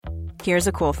Here's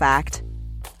a cool fact.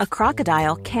 A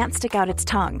crocodile can't stick out its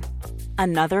tongue.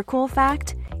 Another cool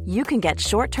fact, you can get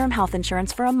short-term health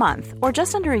insurance for a month or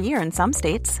just under a year in some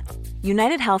states.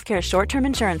 United Healthcare short-term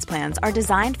insurance plans are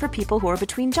designed for people who are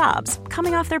between jobs,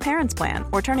 coming off their parents' plan,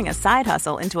 or turning a side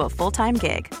hustle into a full-time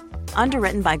gig.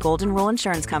 Underwritten by Golden Rule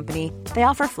Insurance Company, they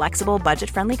offer flexible,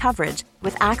 budget-friendly coverage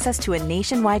with access to a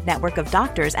nationwide network of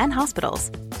doctors and hospitals.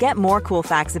 Get more cool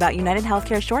facts about United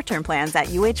Healthcare short-term plans at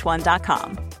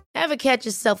uh1.com. Ever catch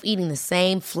yourself eating the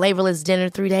same flavorless dinner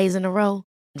 3 days in a row?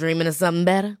 Dreaming of something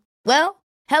better? Well,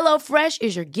 HelloFresh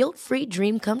is your guilt-free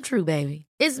dream come true, baby.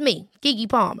 It's me, Keke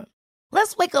Palmer.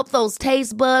 Let's wake up those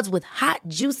taste buds with hot,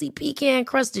 juicy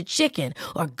pecan-crusted chicken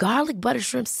or garlic butter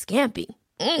shrimp scampi.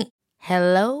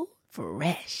 Hello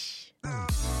Fresh.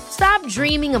 Stop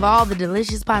dreaming of all the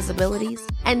delicious possibilities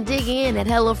and dig in at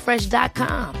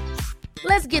HelloFresh.com.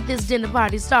 Let's get this dinner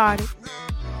party started.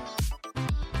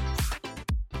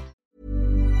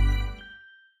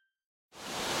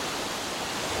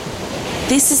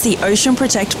 This is the Ocean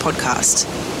Protect podcast,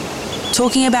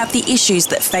 talking about the issues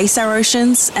that face our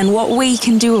oceans and what we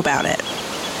can do about it.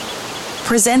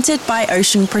 Presented by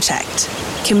Ocean Protect,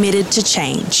 committed to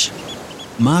change.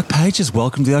 Mark Pages,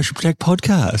 welcome to the Ocean Protect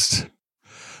podcast.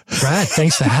 Brad,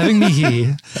 thanks for having me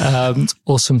here. It's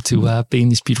awesome to be in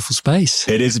this beautiful space.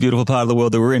 It is a beautiful part of the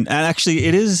world that we're in. And actually,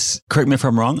 it is, correct me if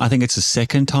I'm wrong, I think it's the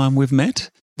second time we've met.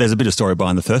 There's a bit of story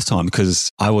behind the first time because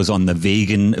I was on the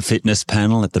vegan fitness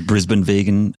panel at the Brisbane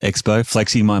Vegan Expo,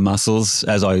 flexing my muscles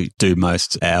as I do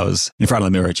most hours in front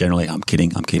of the mirror generally. I'm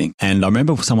kidding. And I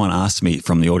remember someone asked me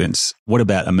from the audience, what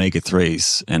about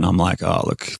omega-3s? And I'm like, oh,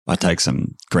 look, I take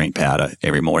some green powder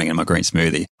every morning in my green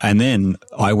smoothie. And then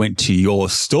I went to your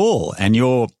stall and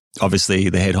you're obviously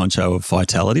the head honcho of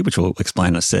Vitality, which we'll explain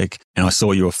in a sec. And I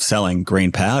saw you were selling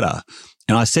green powder.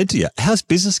 And I said to you, how's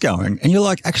business going? And you're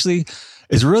like, actually,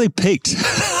 it's really peaked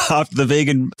after the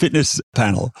vegan fitness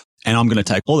panel. And I'm going to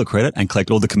take all the credit and collect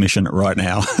all the commission right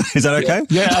now. Is that okay?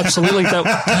 Yeah, absolutely.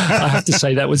 I have to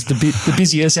say that was the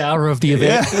busiest hour of the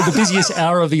event. Yeah. The busiest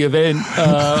hour of the event.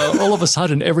 All of a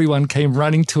sudden, everyone came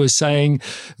running to us saying,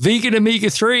 vegan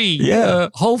omega-3,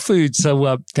 Whole Foods.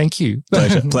 So thank you.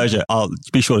 Pleasure. I'll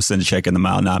be sure to send a check in the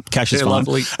mail. No, cash is fine.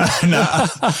 Lovely.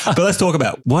 But let's talk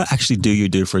about what actually do you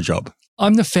do for a job?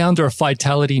 I'm the founder of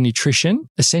Vitality Nutrition,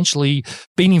 essentially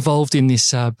been involved in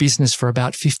this business for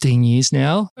about 15 years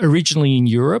now, originally in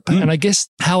Europe. And I guess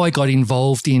how I got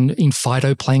involved in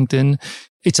phytoplankton,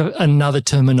 it's another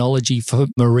terminology for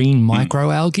marine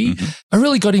microalgae. I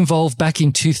really got involved back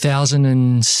in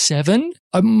 2007.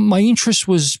 My interest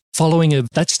was following at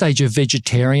that stage a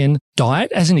vegetarian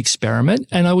diet as an experiment.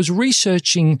 And I was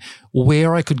researching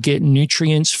where I could get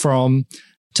nutrients from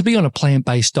to be on a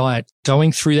plant-based diet,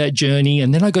 going through that journey.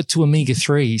 And then I got to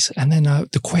omega-3s. And then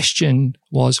the question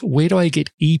was, where do I get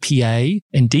EPA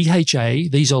and DHA?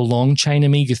 These are long-chain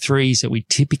omega-3s that we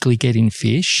typically get in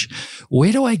fish.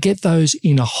 Where do I get those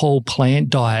in a whole plant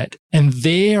diet? And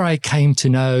there I came to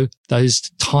know those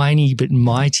tiny but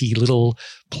mighty little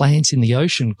plants in the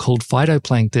ocean called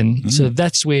phytoplankton. So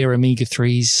that's where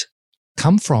omega-3s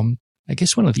come from. I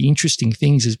guess one of the interesting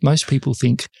things is most people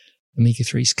think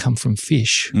omega-3s come from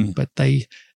fish, but they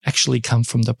actually come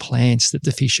from the plants that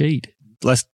the fish eat.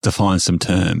 Let's define some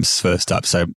terms first up.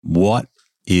 So what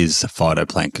is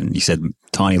phytoplankton? You said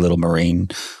tiny little marine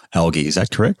algae. Is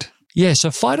that correct? Yeah, so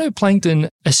phytoplankton,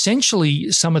 essentially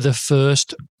some of the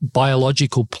first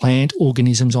biological plant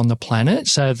organisms on the planet.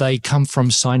 So they come from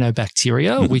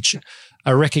cyanobacteria, which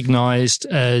are recognized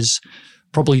as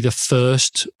probably the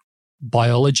first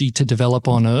biology to develop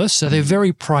on Earth. So they're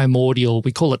very primordial.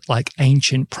 We call it like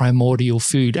ancient primordial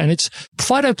food. And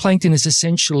phytoplankton is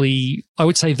essentially, I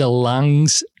would say, the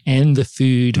lungs and the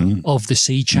food of the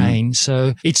sea chain.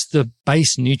 So it's the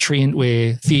base nutrient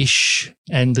where fish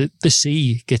and the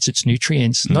sea gets its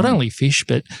nutrients, not only fish,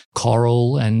 but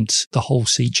coral and the whole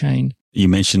sea chain. You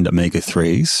mentioned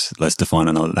omega-3s. Let's define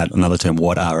another term.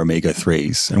 What are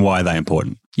omega-3s and why are they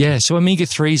important? Yeah, so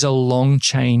omega-3s are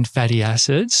long-chain fatty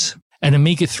acids, and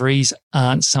omega-3s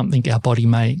aren't something our body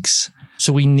makes.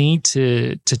 So we need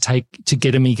to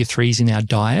get omega-3s in our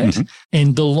diet.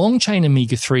 And the long-chain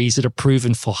omega-3s that are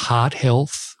proven for heart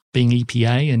health, being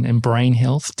EPA, and brain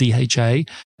health, DHA,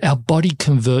 our body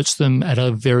converts them at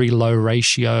a very low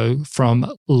ratio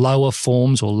from lower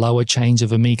forms or lower chains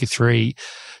of omega-3.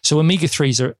 So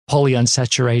omega-3s are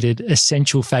polyunsaturated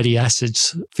essential fatty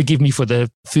acids. Forgive me for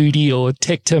the foodie or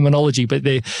tech terminology, but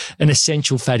they're an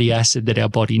essential fatty acid that our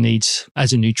body needs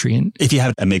as a nutrient. If you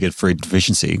have omega-3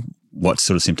 deficiency, what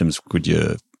sort of symptoms could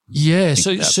you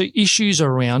so issues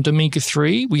around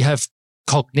omega-3, we have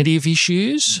cognitive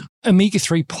issues.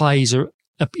 Omega-3 plays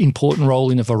a an important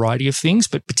role in a variety of things,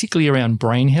 but particularly around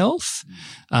brain health,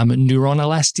 neuron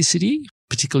elasticity,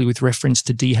 particularly with reference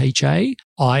to DHA,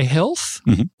 eye health.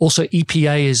 Also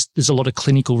EPA there's a lot of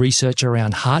clinical research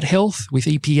around heart health with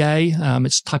EPA.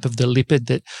 It's type of the lipid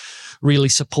that really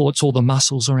supports all the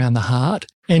muscles around the heart.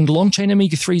 And long-chain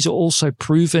omega-3s are also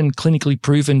clinically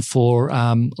proven for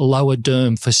lower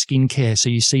derm for skincare. So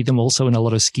you see them also in a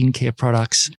lot of skincare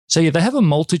products. So yeah, they have a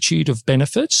multitude of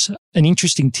benefits. An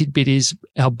interesting tidbit is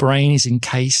our brain is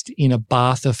encased in a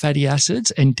bath of fatty acids,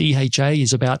 and DHA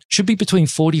should be between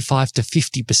 45 to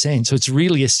 50%. So it's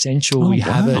really essential we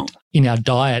have it in our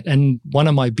diet. And one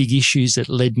of my big issues that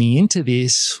led me into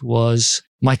this was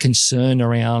my concern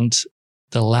around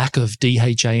the lack of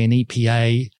DHA and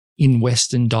EPA in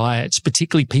Western diets,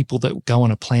 particularly people that go on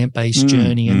a plant-based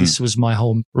journey. And this was my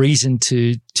whole reason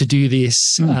to do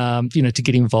this, to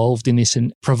get involved in this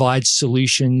and provide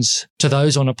solutions to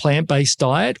those on a plant-based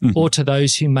diet or to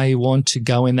those who may want to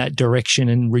go in that direction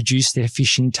and reduce their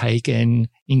fish intake and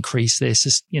increase their,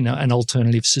 an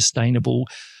alternative sustainable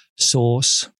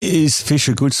source. Is fish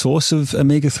a good source of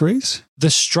omega-3s?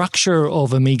 The structure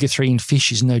of omega-3 in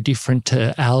fish is no different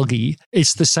to algae.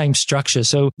 It's the same structure.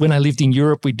 So when I lived in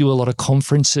Europe, we do a lot of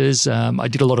conferences. I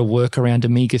did a lot of work around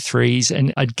omega-3s,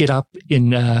 and I'd get up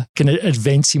in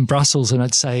events in Brussels and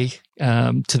I'd say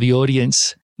to the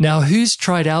audience, now who's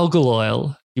tried algal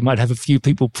oil? You might have a few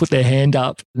people put their hand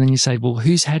up, and then you say, well,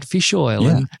 who's had fish oil?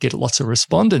 And get lots of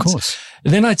respondents. Of course.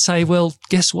 And then I'd say, well,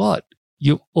 guess what?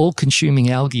 You're all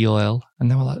consuming algae oil. And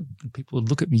they were like, people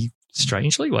would look at me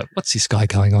strangely. What's this guy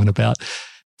going on about?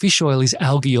 Fish oil is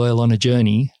algae oil on a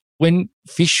journey. When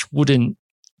fish wouldn't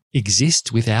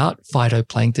exist without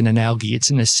phytoplankton and algae,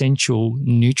 it's an essential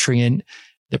nutrient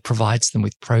that provides them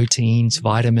with proteins,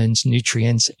 vitamins,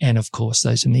 nutrients, and of course,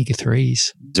 those omega-3s.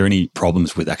 Is there any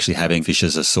problems with actually having fish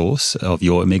as a source of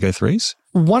your omega-3s?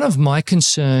 One of my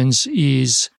concerns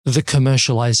is the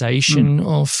commercialization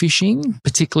of fishing,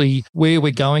 particularly where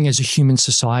we're going as a human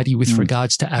society with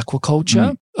regards to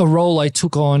aquaculture. A role I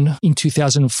took on in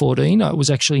 2014, I was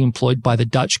actually employed by the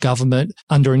Dutch government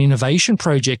under an innovation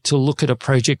project to look at a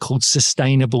project called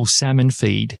Sustainable Salmon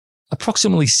Feed.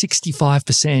 Approximately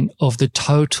 65% of the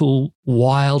total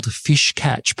wild fish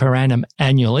catch per annum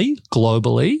annually,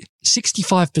 globally,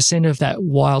 65% of that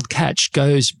wild catch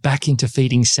goes back into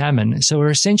feeding salmon. So we're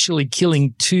essentially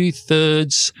killing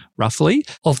 2/3, roughly,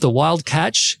 of the wild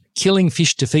catch, killing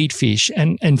fish to feed fish.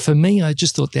 And for me, I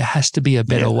just thought there has to be a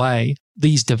better way.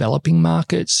 These developing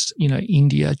markets,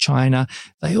 India, China,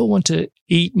 they all want to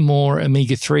eat more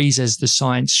omega-3s as the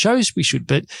science shows we should.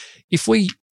 But if we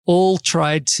all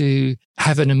tried to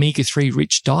have an omega-3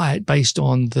 rich diet based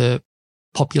on the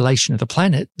population of the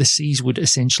planet, the seas would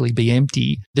essentially be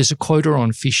empty. There's a quota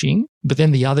on fishing, but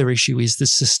then the other issue is the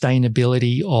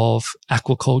sustainability of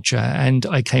aquaculture. And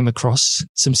I came across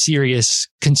some serious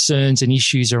concerns and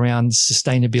issues around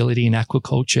sustainability in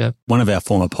aquaculture. One of our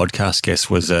former podcast guests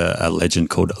was a legend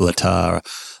called Latara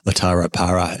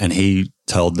Para, and he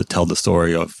told the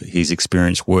story of his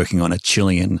experience working on a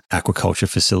Chilean aquaculture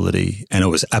facility, and it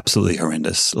was absolutely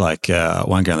horrendous. I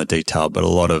won't go into detail, but a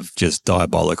lot of just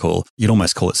diabolical, you'd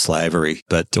almost call it slavery,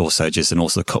 but also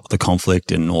the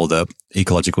conflict and all the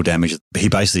ecological damage. He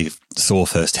basically saw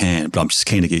firsthand, but I'm just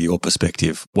keen to get your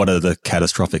perspective. What are the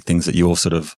catastrophic things that you're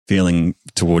sort of feeling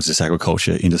towards this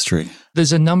aquaculture industry?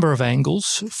 There's a number of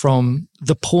angles, from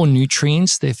the poor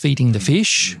nutrients they're feeding the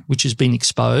fish, which has been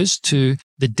exposed, to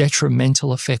the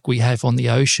detrimental effect we have on the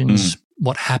oceans,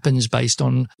 what happens based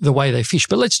on the way they fish.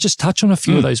 But let's just touch on a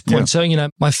few of those points. So,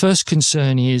 my first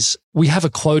concern is we have a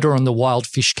quota on the wild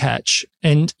fish catch.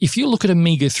 And if you look at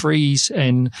omega-3s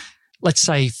and let's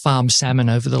say farm salmon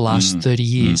over the last 30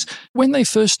 years, when they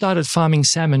first started farming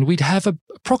salmon, we'd have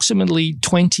approximately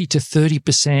 20 to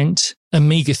 30%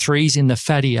 omega-3s in the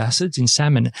fatty acids in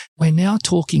salmon. We're now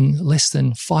talking less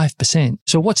than 5%.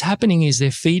 So what's happening is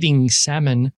they're feeding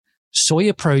salmon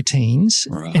soya proteins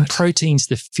and proteins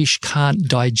the fish can't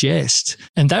digest.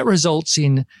 And that results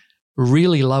in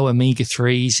really low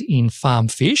omega-3s in farm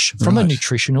fish from a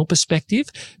nutritional perspective,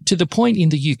 to the point in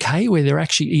the UK where they're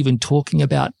actually even talking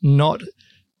about not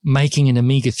making an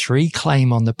omega-3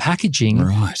 claim on the packaging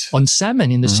on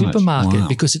salmon in the supermarket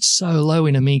because it's so low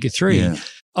in omega-3. Yeah.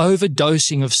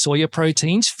 Overdosing of soya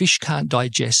proteins. Fish can't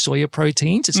digest soya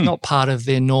proteins. It's not part of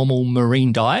their normal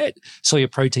marine diet.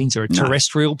 Soya proteins are a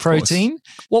terrestrial protein.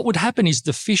 What would happen is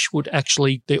the fish would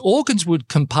actually, their organs would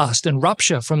combust and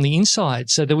rupture from the inside.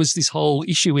 So there was this whole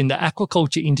issue in the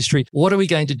aquaculture industry. What are we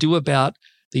going to do about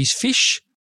these fish,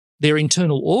 their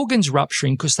internal organs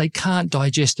rupturing because they can't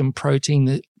digest and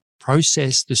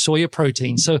process the soya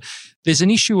protein? So there's an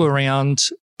issue around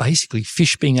basically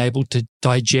fish being able to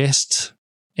digest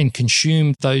and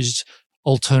consume those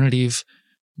alternative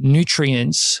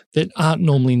nutrients that aren't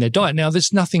normally in their diet. Now,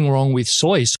 there's nothing wrong with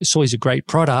soy. Soy is a great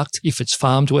product. If it's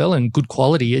farmed well and good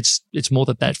quality, it's more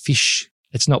that fish,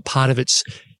 it's not part of its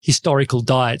historical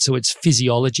diet, so its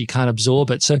physiology can't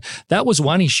absorb it. So that was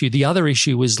one issue. The other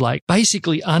issue was like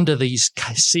basically under these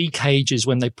sea cages,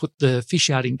 when they put the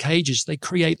fish out in cages, they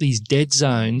create these dead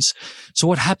zones. So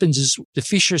what happens is the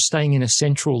fish are staying in a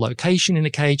central location in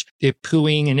a cage, they're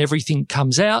pooing and everything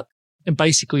comes out and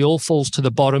basically all falls to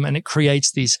the bottom, and it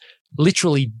creates this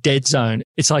literally dead zone.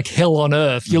 It's like hell on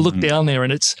earth. You look down there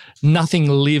and it's nothing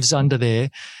lives under there.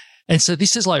 And so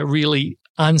this is like really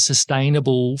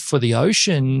unsustainable for the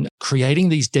ocean, creating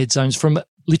these dead zones from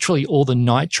literally all the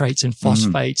nitrates and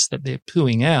phosphates that they're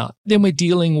pooing out. Then we're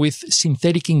dealing with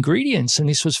synthetic ingredients. And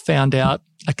this was found out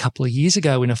a couple of years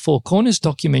ago in a Four Corners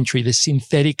documentary, the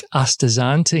synthetic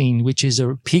astaxanthin, which is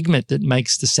a pigment that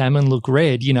makes the salmon look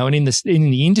red, you know, and in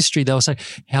the industry, they'll say,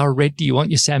 how red do you want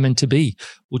your salmon to be?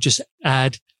 We'll just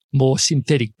add more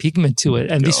synthetic pigment to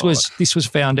it. And this was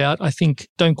found out, I think,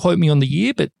 don't quote me on the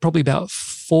year, but probably about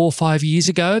 4 or 5 years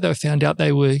ago, they found out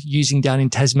they were using down in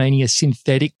Tasmania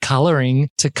synthetic colouring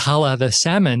to colour the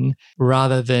salmon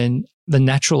rather than the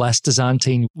natural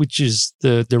astaxanthin, which is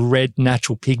the red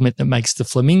natural pigment that makes the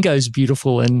flamingos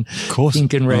beautiful and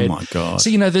pink and red. Oh my God. So,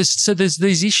 you know, there's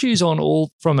these issues on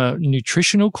all from a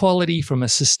nutritional quality, from a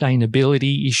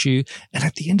sustainability issue. And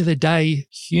at the end of the day,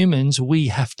 humans, we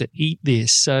have to eat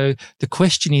this. So the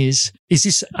question is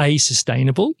this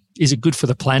sustainable? Is it good for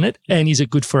the planet? And is it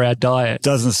good for our diet?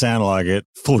 Doesn't sound like it.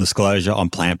 Full disclosure, I'm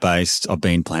plant-based. I've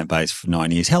been plant-based for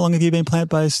 9 years. How long have you been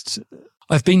plant-based?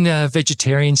 I've been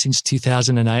vegetarian since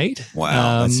 2008.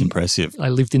 Wow, that's impressive. I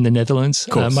lived in the Netherlands.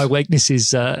 My weakness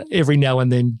is every now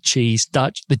and then cheese.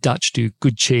 The Dutch do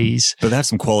good cheese. But they have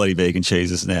some quality vegan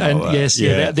cheeses now. And yes,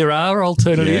 there are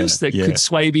alternatives that could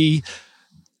sway me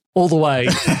all the way.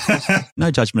 No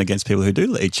judgment against people who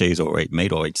do eat cheese or eat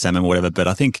meat or eat salmon or whatever, but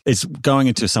I think it's going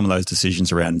into some of those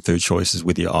decisions around food choices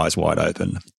with your eyes wide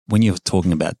open. When you're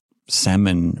talking about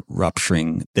salmon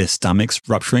rupturing, their stomachs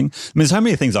rupturing. I mean, there's so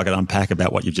many things I could unpack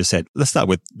about what you've just said. Let's start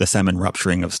with the salmon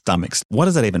rupturing of stomachs. What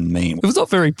does that even mean? It was not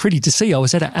very pretty to see. I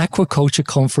was at an aquaculture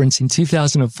conference in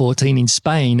 2014 in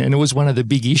Spain, and it was one of the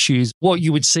big issues. What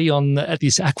you would see at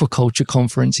this aquaculture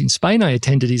conference in Spain I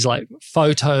attended is like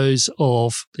photos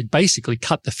of, they basically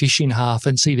cut the fish in half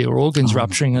and see their organs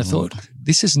rupturing. And I thought,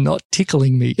 this is not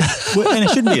tickling me. Well, and it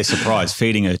shouldn't be a surprise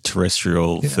feeding a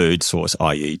terrestrial food source,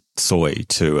 i.e. soy,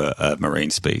 to a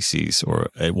marine species or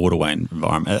a waterway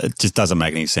environment. It just doesn't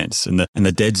make any sense. And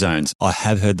the dead zones, I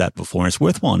have heard that before. And it's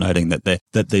worthwhile noting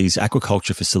that these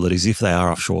aquaculture facilities, if they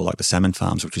are offshore, like the salmon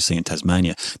farms, which you see in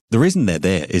Tasmania, the reason they're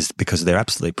there is because they're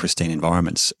absolutely pristine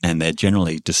environments and they're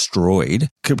generally destroyed,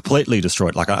 completely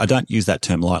destroyed. Like I don't use that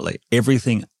term lightly.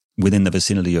 Everything within the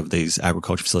vicinity of these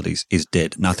agriculture facilities is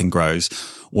dead. Nothing grows.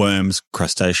 Worms,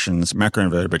 crustaceans,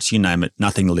 macroinvertebrates, you name it,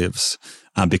 nothing lives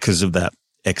because of that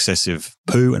excessive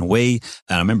poo and wee.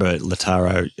 And I remember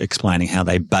Lataro explaining how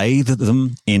they bathe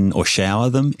them in or shower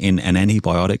them in an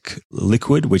antibiotic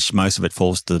liquid, which most of it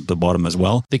falls to the bottom as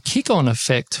well. The kick-on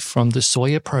effect from the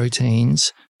soya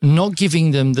proteins, not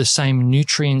giving them the same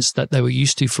nutrients that they were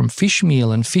used to from fish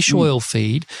meal and fish oil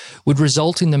feed, would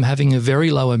result in them having a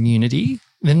very low immunity.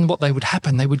 Then what they would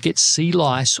happen, they would get sea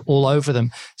lice all over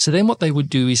them. So then what they would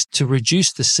do is to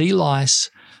reduce the sea lice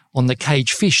on the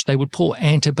cage fish, they would pour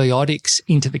antibiotics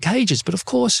into the cages. But of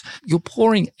course, you're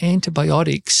pouring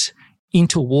antibiotics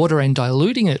into water and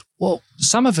diluting it. Well,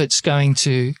 some of it's going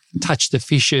to touch the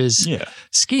fish's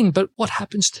skin, but what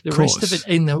happens to the rest of it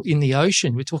in the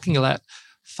ocean? We're talking about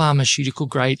pharmaceutical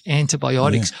grade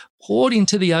antibiotics poured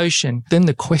into the ocean. Then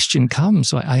the question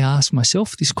comes, I ask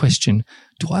myself this question,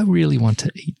 do I really want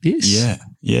to eat this?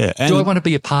 Yeah. And do I want to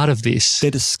be a part of this? They're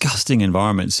disgusting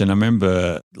environments. And I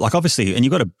remember, like obviously, and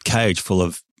you've got a cage full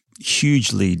of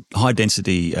hugely high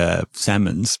density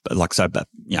salmons, but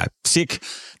sick,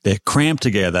 they're cramped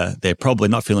together, they're probably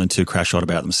not feeling too crash-hot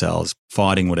about themselves,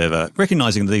 fighting, whatever,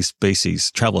 recognizing that these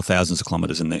species travel thousands of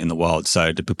kilometers in the wild.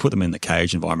 So to put them in the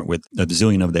cage environment with a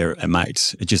bazillion of their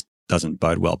mates, it just doesn't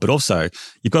bode well. But also,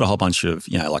 you've got a whole bunch of,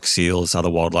 like seals, other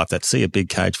wildlife that see a big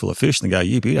cage full of fish and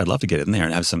they go, I'd love to get in there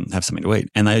and have something to eat.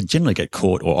 And they generally get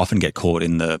caught or often get caught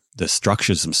in the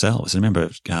structures themselves. I remember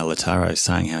Lataro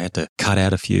saying how he had to cut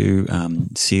out a few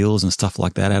seals and stuff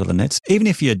like that out of the nets. Even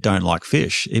if you don't like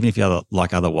fish, even if you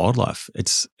like other wildlife,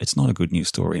 it's not a good news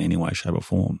story in any way, shape or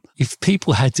form. If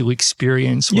people had to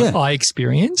experience what I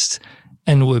experienced,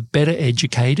 and were better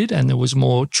educated and there was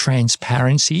more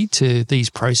transparency to these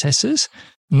processes,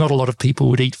 not a lot of people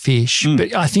would eat fish.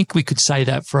 But I think we could say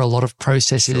that for a lot of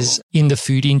processors in the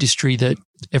food industry, that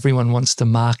everyone wants to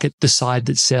market the side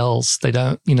that sells. They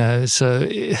don't, so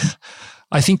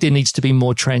I think there needs to be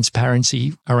more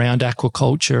transparency around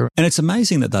aquaculture. And it's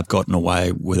amazing that they've gotten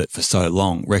away with it for so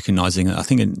long, recognising, I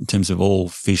think in terms of all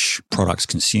fish products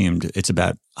consumed, it's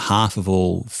about half of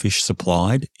all fish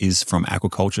supplied is from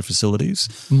aquaculture facilities.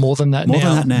 More than that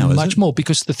now. Much more,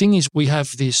 because the thing is we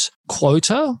have this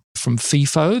quota from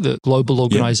FIFO, the global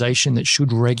organisation that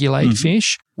should regulate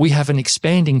fish. We have an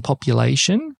expanding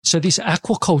population. So this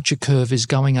aquaculture curve is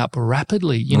going up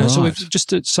rapidly, So we've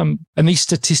just and these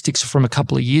statistics are from a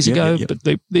couple of years ago, but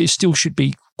they still should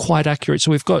be quite accurate.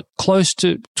 So we've got close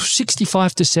to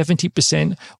 65 to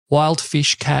 70% wild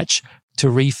fish catch to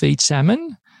refeed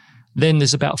salmon. Then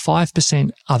there's about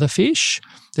 5% other fish.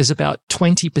 There's about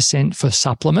 20% for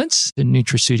supplements and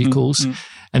nutraceuticals,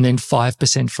 and then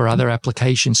 5% for other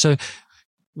applications. So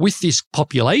with this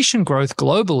population growth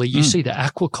globally, you see the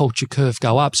aquaculture curve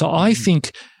go up. So I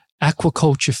think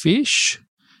aquaculture fish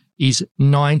is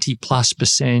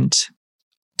 90+%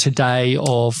 today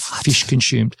of fish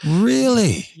consumed.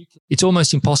 Really? It's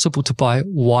almost impossible to buy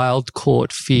wild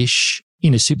caught fish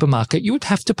in a supermarket. You would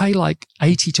have to pay like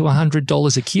 $80 to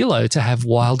 $100 a kilo to have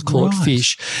wild caught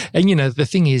fish. And, the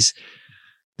thing is,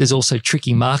 there's also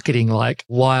tricky marketing like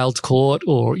wild caught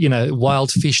or,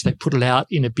 wild fish. They put it out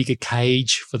in a bigger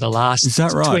cage for the last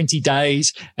 20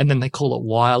 days and then they call it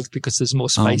wild because there's more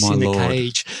space in the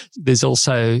cage. There's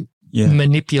also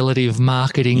manipulative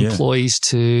marketing ploys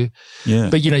to,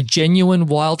 but genuine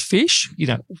wild fish,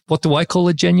 what do I call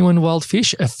a genuine wild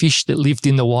fish? A fish that lived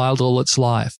in the wild all its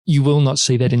life. You will not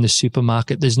see that in the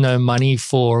supermarket. There's no money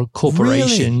for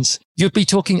corporations. Really? You'd be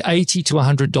talking $80 to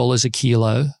 $100 a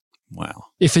kilo. Wow.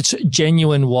 If it's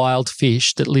genuine wild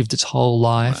fish that lived its whole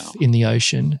life in the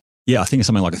ocean. Yeah, I think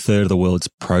something like a third of the world's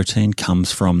protein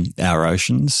comes from our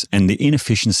oceans, and the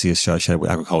inefficiency associated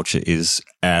with agriculture is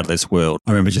out of this world.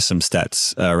 I remember just some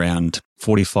stats around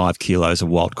 45 kilos of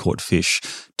wild-caught fish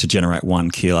to generate 1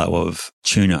 kilo of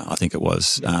tuna, I think it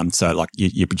was. So like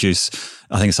you produce,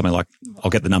 I think it's something like,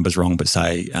 I'll get the numbers wrong, but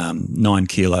say 9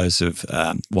 kilos of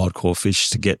wild-caught fish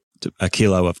to get a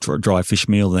kilo of dry fish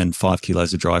meal, then 5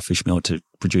 kilos of dry fish meal to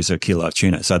produce a kilo of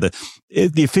tuna. So the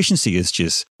efficiency is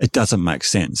just, it doesn't make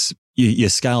sense. You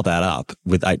scale that up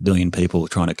with 8 billion people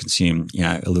trying to consume,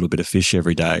 a little bit of fish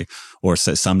every day, or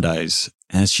so some days,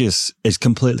 and it's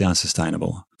completely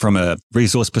unsustainable from a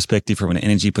resource perspective, from an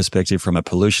energy perspective, from a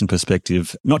pollution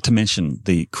perspective, not to mention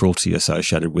the cruelty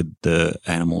associated with the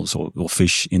animals or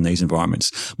fish in these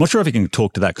environments. I'm not sure if you can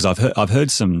talk to that because I've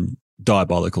heard some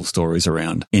diabolical stories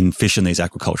around in fish in these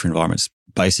aquaculture environments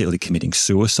basically committing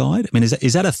suicide. I mean,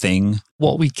 is that a thing?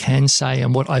 What we can say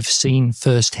and what I've seen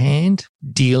firsthand,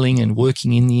 dealing and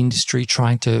working in the industry,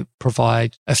 trying to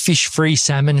provide a fish-free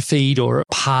salmon feed or a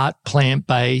part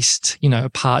plant-based,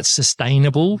 part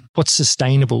sustainable. What's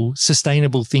sustainable?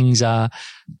 Sustainable things are,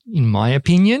 in my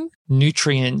opinion,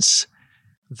 nutrients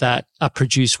that are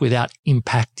produced without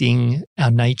impacting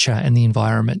our nature and the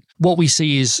environment. What we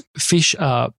see is fish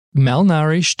are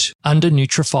malnourished,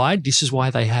 undernutrified. This is why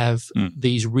they have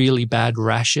these really bad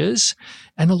rashes.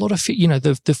 And a lot of,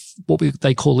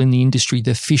 they call in the industry,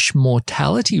 the fish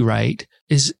mortality rate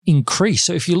is increased.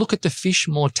 So if you look at the fish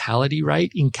mortality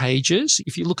rate in cages,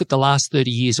 if you look at the last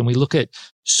 30 years and we look at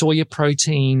soya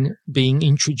protein being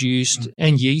introduced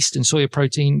and yeast and soya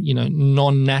protein,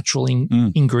 non-natural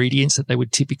ingredients that they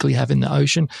would typically have in the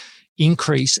ocean,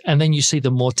 increase, and then you see the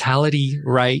mortality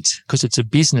rate, because it's a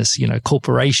business,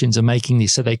 corporations are making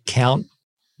this, so they count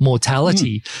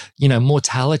mortality.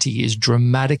 Mortality is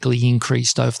dramatically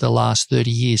increased over the last 30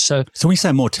 years. So when you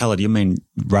say mortality, you mean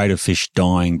rate of fish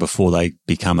dying before they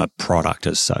become a product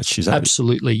as such? Is that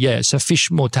absolutely, yeah. So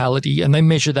fish mortality, and they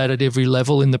measure that at every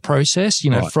level in the process,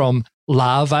 from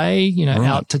larvae,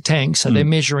 out to tank. So they're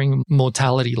measuring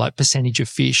mortality, like percentage of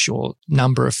fish or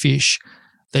number of fish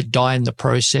that die in the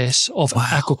process of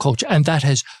aquaculture. And that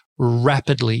has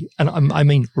rapidly, and I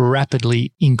mean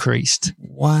rapidly increased.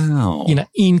 Wow.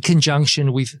 In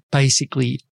conjunction with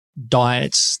basically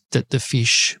diets that the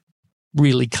fish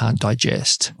really can't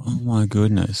digest. Oh my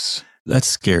goodness. That's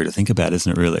scary to think about,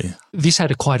 isn't it really? This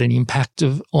had quite an impact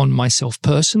on myself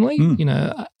personally,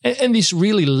 and this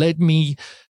really led me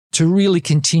to really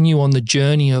continue on the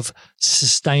journey of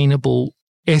sustainable,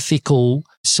 ethical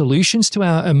solutions to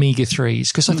our omega-3s,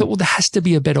 because I thought, well, there has to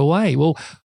be a better way. Well,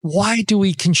 why do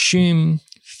we consume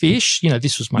fish?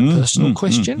 This was my personal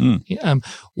question.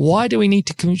 Why do we need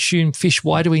to consume fish?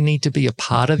 Why do we need to be a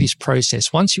part of this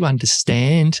process? Once you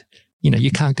understand,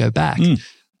 you can't go back.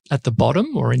 at the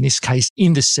bottom, or in this case,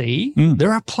 in the sea,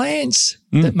 there are plants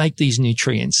that make these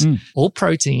nutrients. All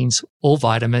proteins, all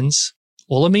vitamins,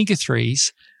 all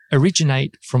omega-3s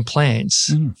originate from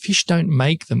plants. Fish don't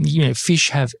make them. Fish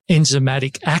have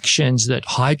enzymatic actions that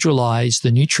hydrolyze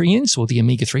the nutrients or the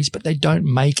omega-3s, but they don't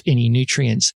make any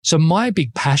nutrients. So my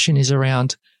big passion is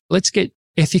around, let's get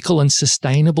ethical and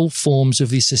sustainable forms of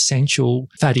this essential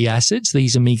fatty acids,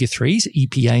 these omega-3s,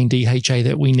 EPA and DHA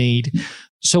that we need.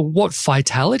 So what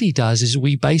Phytality does is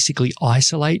we basically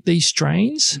isolate these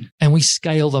strains and we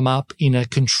scale them up in a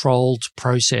controlled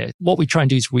process. What we try and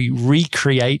do is we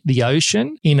recreate the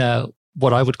ocean in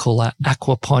what I would call a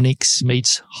aquaponics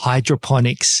meets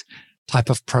hydroponics type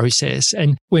of process.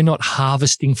 And we're not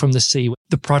harvesting from the sea.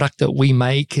 The product that we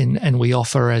make and we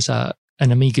offer as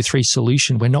an omega-3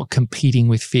 solution, we're not competing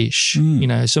with fish.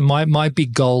 So my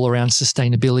big goal around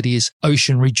sustainability is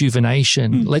ocean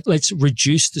rejuvenation. Let's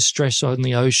reduce the stress on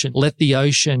the ocean. Let the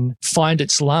ocean find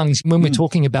its lungs. When we're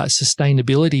talking about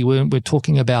sustainability, we're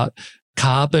talking about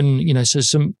carbon, so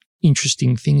some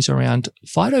interesting things around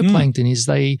phytoplankton is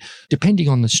they, depending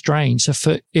on the strain, so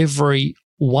for every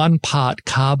 1 part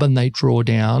carbon they draw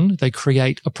down, they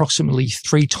create approximately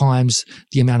 3 times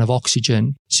the amount of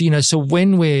oxygen. So, so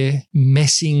when we're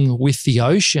messing with the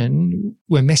ocean,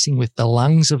 we're messing with the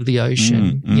lungs of the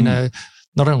ocean,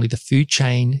 not only the food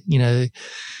chain,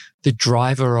 the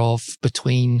driver of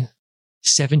between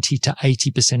 70 to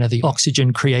 80% of the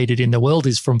oxygen created in the world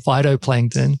is from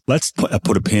phytoplankton. Let's put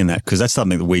a pin in that, because that's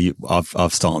something that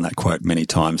I've stolen that quote many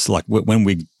times. Like when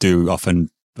we do often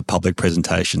the public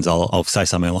presentations, I'll say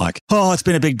something like, "Oh, it's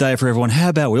been a big day for everyone. How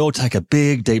about we all take a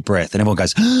big deep breath?" And everyone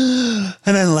goes, and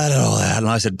then let it all out. And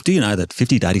I said, "Do you know that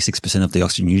 50 to 86% of the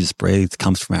oxygen you just breathe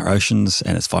comes from our oceans,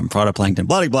 and it's from phytoplankton,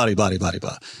 blah, blah, blah, blah, blah,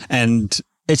 blah." And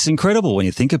it's incredible when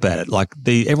you think about it. Like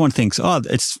everyone thinks,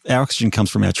 it's our oxygen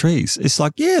comes from our trees. It's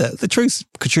like, yeah, the trees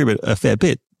contribute a fair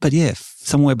bit. But yeah,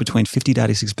 somewhere between 50 to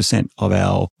 86% of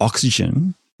our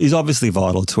oxygen is obviously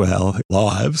vital to our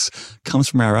lives, comes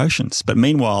from our oceans. But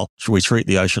meanwhile, we treat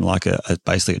the ocean like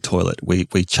basically a toilet. We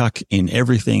chuck in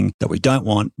everything that we don't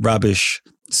want, rubbish,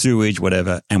 sewage,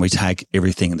 whatever, and we take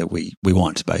everything that we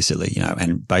want, basically,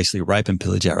 and basically rape and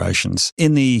pillage our oceans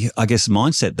in the, I guess,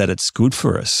 mindset that it's good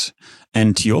for us.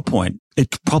 And to your point,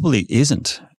 it probably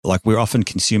isn't. Like, we're often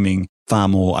consuming far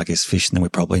more, I guess, fish than we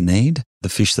probably need. The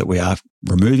fish that we are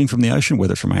removing from the ocean,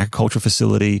 whether it's from an agriculture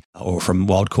facility or from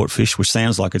wild caught fish, which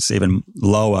sounds like it's even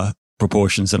lower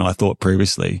proportions than I thought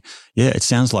previously. Yeah, it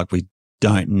sounds like we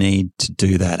don't need to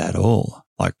do that at all.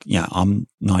 Like, I'm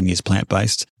 9 years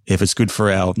plant-based. If it's good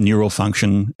for our neural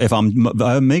function, if I'm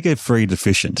omega-3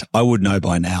 deficient, I would know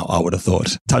by now, I would have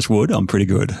thought. Touch wood, I'm pretty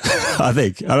good, I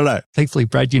think. I don't know. Thankfully,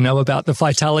 Brad, you know about the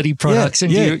Phytality products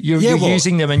and you're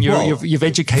using them and you've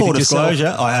educated full yourself.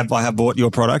 Disclosure, I have bought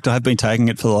your product. I have been taking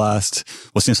it for the last,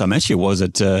 since I met you, was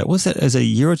that as a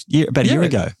year about a year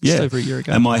ago? Just over a year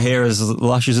ago. And my hair is as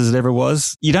luscious as it ever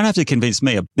was. You don't have to convince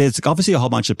me. There's obviously a whole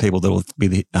bunch of people that will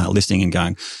be listening and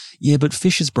going, yeah, but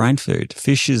fish is brain food.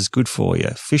 Fish is good for you.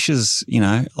 Fish is,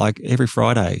 like every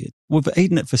Friday. We've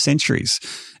eaten it for centuries.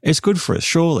 It's good for us,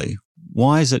 surely.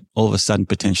 Why is it all of a sudden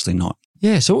potentially not?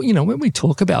 Yeah. So, when we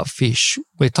talk about fish,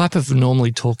 we're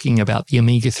normally talking about the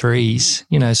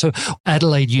omega-3s, so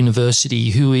Adelaide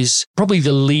University, who is probably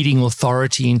the leading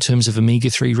authority in terms of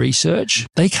omega-3 research,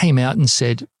 they came out and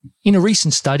said in a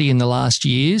recent study in the last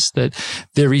years that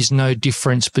there is no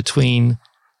difference between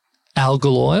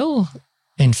algal oil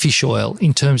and fish oil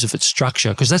in terms of its structure,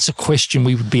 because that's a question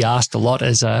we would be asked a lot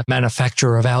as a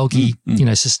manufacturer of algae,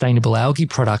 sustainable algae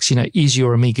products. Is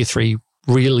your omega-3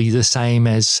 really the same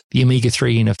as the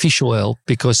omega-3 in a fish oil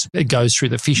because it goes through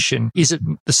the fish, and is it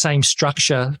the same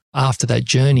structure after that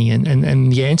journey?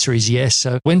 And the answer is yes.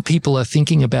 So when people are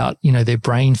thinking about, their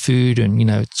brain food and,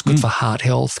 it's good for heart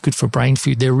health, good for brain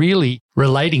food, they're really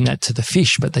relating that to the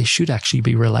fish, but they should actually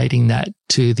be relating that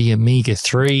to the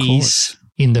omega-3s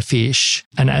in the fish.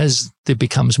 And as there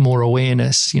becomes more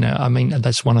awareness,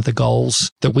 that's one of the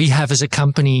goals that we have as a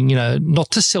company, not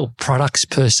to sell products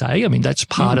per se. That's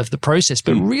part of the process,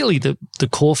 but really the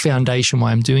core foundation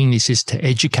why I'm doing this is to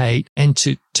educate and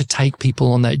to take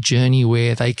people on that journey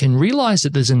where they can realize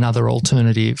that there's another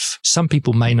alternative. Some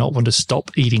people may not want to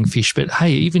stop eating fish, but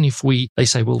hey, even if they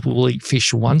say, well, we'll eat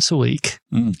fish once a week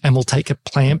and we'll take a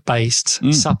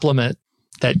plant-based supplement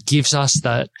that gives us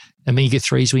that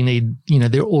omega-3s we need,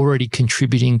 they're already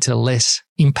contributing to less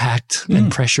impact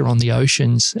and pressure on the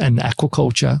oceans and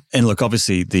aquaculture. And look,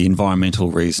 obviously the environmental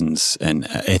reasons and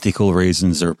ethical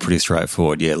reasons are pretty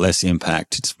straightforward. Yeah, less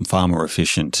impact, it's far more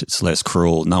efficient, it's less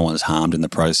cruel, no one's harmed in the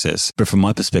process. But from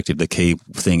my perspective, the key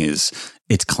thing is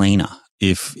it's cleaner.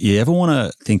 if you ever want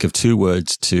to think of two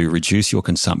words to reduce your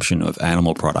consumption of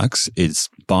animal products, it's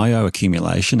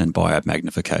bioaccumulation and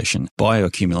biomagnification.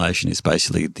 Bioaccumulation is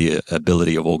basically the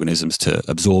ability of organisms to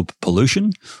absorb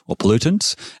pollution or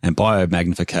pollutants, and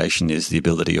biomagnification is the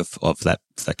ability of that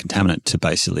contaminant to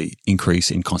basically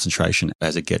increase in concentration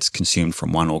as it gets consumed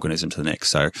from one organism to the next.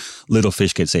 So little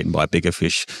fish gets eaten by bigger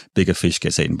fish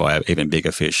gets eaten by even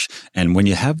bigger fish. And when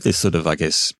you have this sort of, I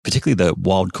guess, particularly the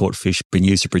wild caught fish being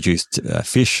used to produce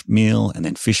fish meal, and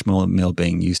then fish meal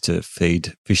being used to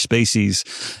feed fish species,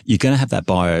 you're going to have that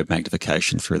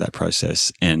biomagnification through that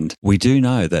process. And we do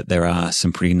know that there are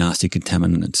some pretty nasty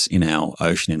contaminants in our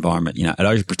ocean environment. You know, at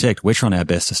Ocean Protect, we're trying our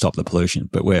best to stop the pollution,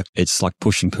 but it's like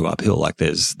pushing poo uphill. Like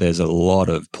there's a lot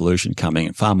of pollution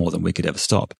coming, far more than we could ever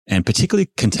stop. And particularly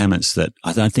contaminants that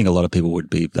I don't think a lot of people would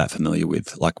be that familiar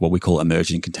with, like what we call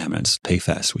emerging contaminants,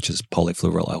 PFAS, which is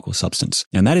polyfluoroalkyl substance.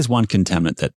 And that is one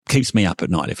contaminant that keeps me up at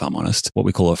night, if I'm honest. What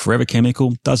we call a forever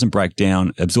chemical, doesn't break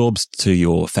down, absorbs to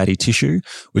your fatty tissue,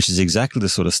 which is exactly the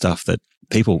sort of stuff that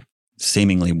people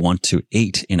seemingly want to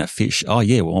eat in a fish. Oh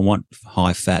yeah, well I want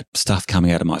high fat stuff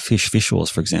coming out of my fish oils,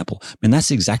 for example. And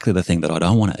that's exactly the thing that I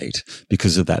don't want to eat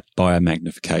because of that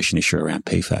biomagnification issue around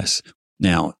PFAS.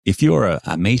 Now, if you're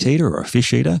a meat eater or a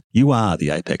fish eater, you are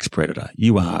the apex predator.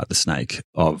 You are the snake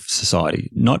of society,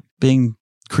 not being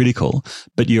critical,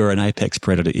 but you're an apex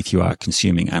predator if you are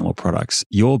consuming animal products.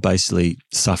 You're basically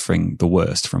suffering the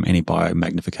worst from any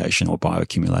biomagnification or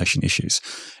bioaccumulation issues.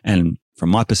 And from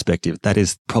my perspective, that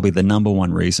is probably the number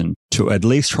one reason to at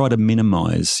least try to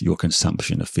minimize your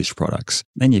consumption of fish products.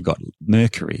 Then you've got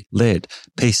mercury, lead,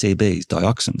 PCBs,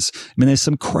 dioxins. I mean, there's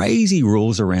some crazy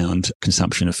rules around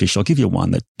consumption of fish. I'll give you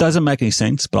one that doesn't make any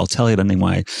sense, but I'll tell you it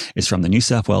anyway. It's from the New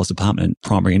South Wales Department of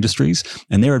Primary Industries,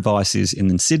 and their advice is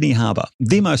in Sydney Harbour,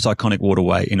 the most iconic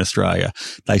waterway in Australia.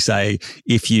 They say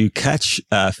if you catch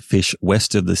fish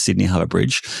west of the Sydney Harbour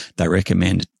Bridge, they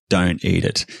recommend don't eat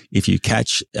it. If you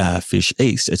catch fish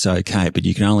east, it's okay, but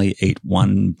you can only eat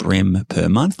 1 bream per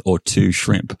month or 2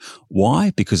 shrimp.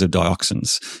 Why? Because of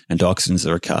dioxins, and dioxins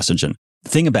are a carcinogen. The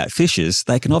thing about fish is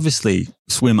they can obviously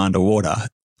swim underwater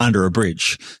under a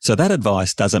bridge. So that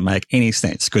advice doesn't make any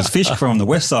sense because fish from the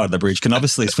west side of the bridge can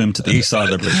obviously swim to the east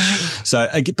side of the bridge. So,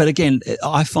 but again,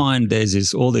 I find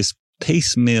there's all this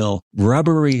piecemeal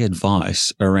rubbery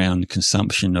advice around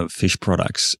consumption of fish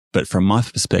products. But from my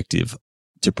perspective,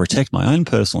 to protect my own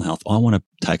personal health, I want to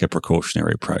take a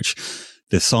precautionary approach.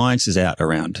 The science is out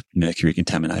around mercury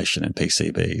contamination and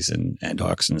PCBs and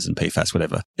dioxins and PFAS,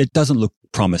 whatever. It doesn't look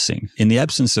promising. In the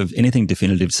absence of anything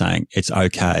definitive saying it's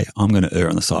okay, I'm going to err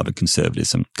on the side of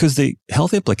conservatism because the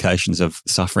health implications of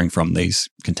suffering from these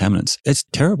contaminants, it's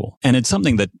terrible. And it's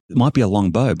something that might be a long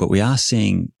bow, but we are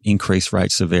seeing increased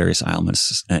rates of various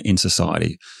ailments in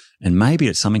society. And maybe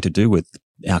it's something to do with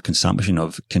our consumption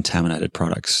of contaminated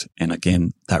products. And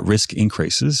again, that risk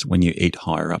increases when you eat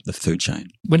higher up the food chain.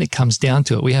 When it comes down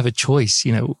to it, we have a choice.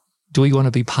 You know, do we want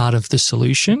to be part of the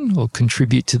solution or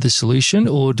contribute to the solution,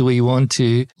 or do we want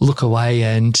to look away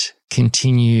and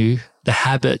continue the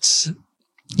habits?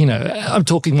 You know, I'm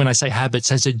talking when I say habits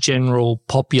as a general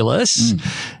populace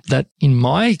that in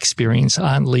my experience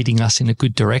aren't leading us in a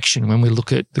good direction when we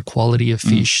look at the quality of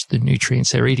fish, the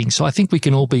nutrients they're eating. So I think we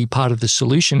can all be part of the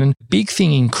solution. And big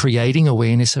thing in creating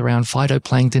awareness around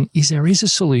phytoplankton is there is a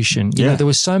solution. You know, there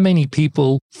were so many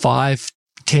people 5,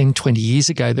 10, 20 years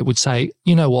ago that would say,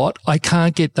 you know what, I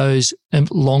can't get those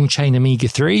long chain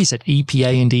omega-3s at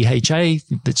EPA and DHA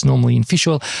that's normally in fish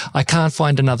oil. I can't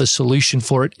find another solution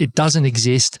for it. It doesn't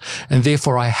exist. And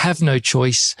therefore I have no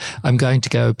choice. I'm going to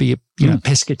go be a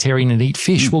pescatarian and eat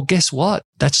fish. Well, guess what?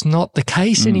 That's not the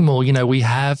case anymore. You know, we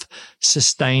have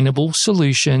sustainable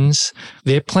solutions.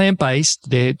 They're plant-based.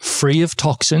 They're free of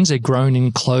toxins. They're grown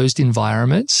in closed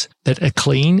environments that are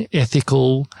clean,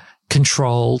 ethical,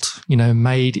 controlled, you know,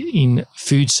 made in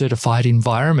food certified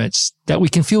environments that we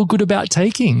can feel good about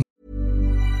taking.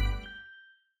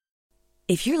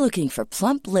 If you're looking for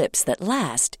plump lips that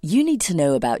last, you need to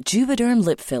know about Juvederm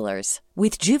lip fillers.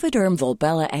 With Juvederm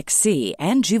Volbella XC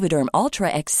and Juvederm Ultra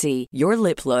XC, your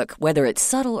lip look, whether it's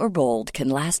subtle or bold, can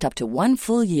last up to 1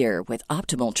 full year with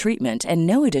optimal treatment and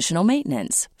no additional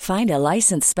maintenance. Find a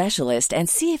licensed specialist and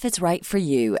see if it's right for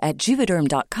you at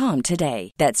Juvederm.com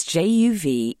today. That's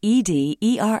JUVEDERM.com.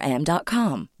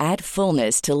 Add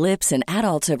fullness to lips in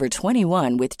adults over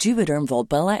 21 with Juvederm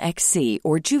Volbella XC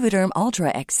or Juvederm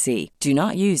Ultra XC. Do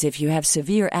not use if you have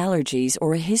severe allergies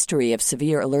or a history of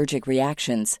severe allergic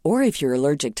reactions, or if if you're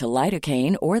allergic to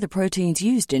lidocaine or the proteins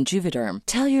used in Juvederm.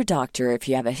 Tell your doctor if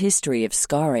you have a history of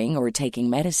scarring or taking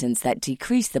medicines that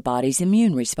decrease the body's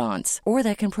immune response or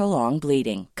that can prolong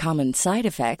bleeding. Common side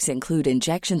effects include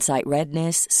injection site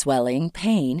redness, swelling,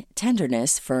 pain,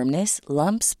 tenderness, firmness,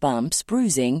 lumps, bumps,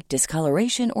 bruising,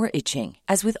 discoloration, or itching.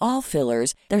 As with all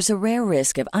fillers, there's a rare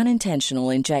risk of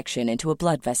unintentional injection into a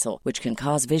blood vessel, which can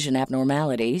cause vision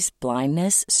abnormalities,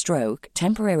 blindness, stroke,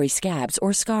 temporary scabs,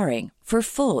 or scarring. For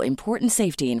full, important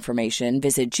safety information,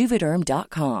 visit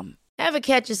Juvederm.com. Ever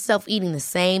catch yourself eating the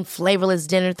same flavorless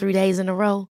dinner 3 days in a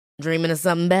row? Dreaming of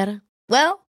something better?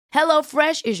 Well,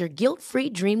 HelloFresh is your guilt-free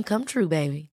dream come true,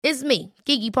 baby. It's me,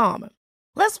 Keke Palmer.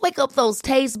 Let's wake up those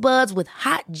taste buds with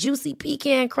hot, juicy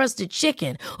pecan-crusted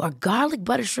chicken or garlic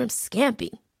butter shrimp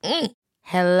scampi.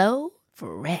 Hello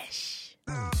Fresh.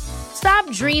 Stop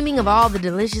dreaming of all the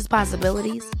delicious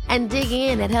possibilities and dig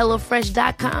in at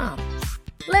HelloFresh.com.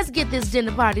 Let's get this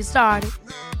dinner party started.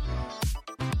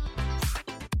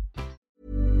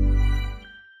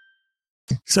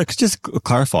 So just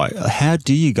clarify, how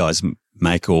do you guys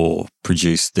make or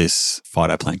produce this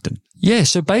phytoplankton? Yeah,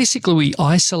 so basically we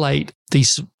isolate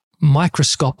these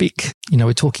microscopic,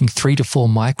 we're talking 3 to 4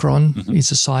 micron is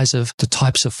the size of the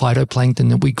types of phytoplankton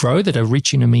that we grow that are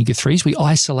rich in omega-3s. We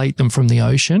isolate them from the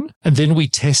ocean and then we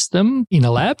test them in a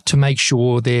lab to make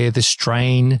sure they're the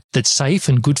strain that's safe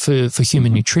and good for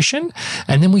human nutrition.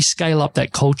 And then we scale up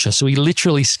that culture. So we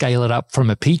literally scale it up from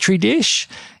a petri dish,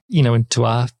 into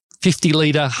our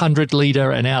 50-litre,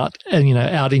 100-litre and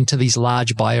out into these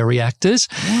large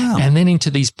bioreactors. Wow. And then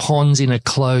into these ponds in a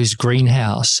closed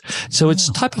greenhouse. So it's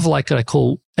type of like what I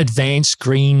call advanced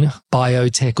green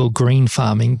biotech or green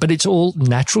farming, but it's all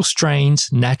natural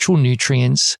strains, natural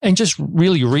nutrients, and just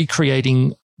really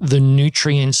recreating the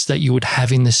nutrients that you would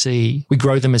have in the sea. We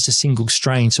grow them as a single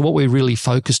strain. So what we're really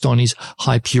focused on is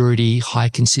high purity, high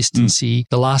consistency.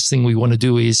 The last thing we want to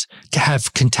do is to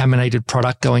have contaminated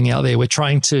product going out there. We're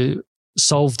trying to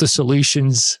solve the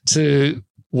solutions to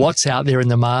what's out there in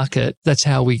the market. That's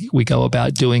how we go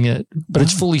about doing it. But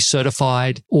it's fully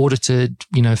certified, audited,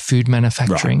 food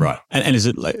manufacturing. Right. And is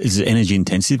it energy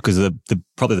intensive? Because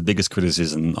probably the biggest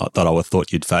criticism that I would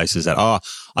thought you'd face is that,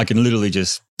 I can literally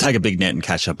just take a big net and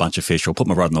catch a bunch of fish or put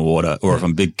my rod in the water. Or if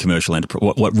I'm a big commercial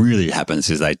enterprise, what really happens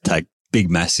is they take big,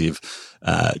 massive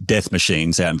death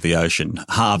machines out into the ocean,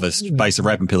 harvest, basically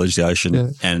rape and pillage the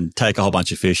ocean and take a whole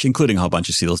bunch of fish, including a whole bunch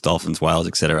of seals, dolphins, whales,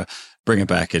 etc., bring it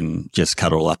back and just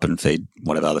cut it all up and feed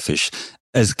whatever other fish.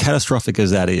 As catastrophic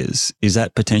as that is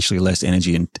that potentially less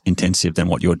energy intensive than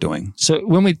what you're doing? So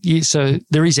so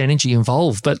there is energy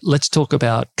involved, but let's talk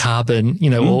about carbon,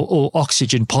 or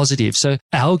oxygen positive. So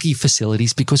algae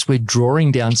facilities, because we're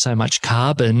drawing down so much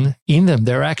carbon in them,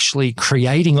 they're actually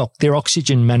creating their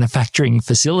oxygen manufacturing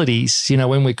facilities.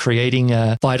 When we're creating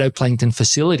a phytoplankton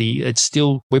facility,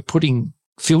 we're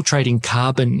filtrating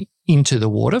carbon into the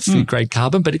water, food grade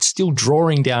carbon, but it's still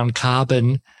drawing down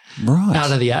carbon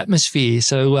out of the atmosphere.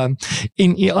 So,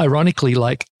 ironically,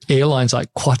 like airlines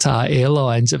like Qatar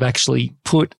Airlines have actually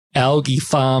put algae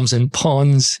farms and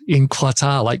ponds in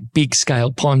Qatar, like big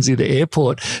scale ponds in the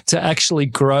airport, to actually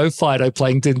grow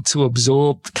phytoplankton to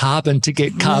absorb carbon to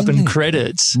get carbon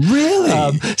credits.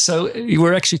 Really? So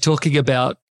we're actually talking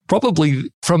about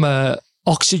probably from a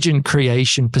oxygen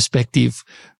creation perspective,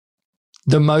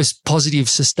 the most positive,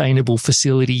 sustainable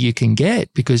facility you can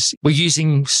get, because we're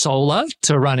using solar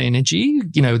to run energy.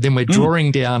 Then we're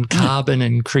drawing down carbon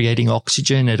and creating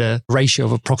oxygen at a ratio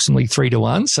of approximately 3 to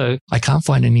 1. So I can't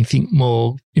find anything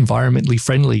more environmentally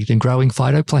friendly than growing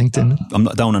phytoplankton. I don't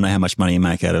want to know how much money you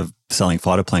make out of selling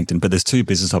phytoplankton, but there's 2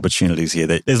 business opportunities here.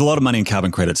 There's a lot of money in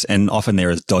carbon credits, and often they're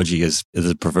as dodgy as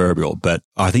the proverbial, but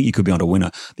I think you could be on a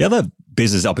winner. The other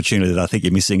business opportunity that I think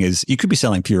you're missing is you could be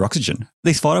selling pure oxygen.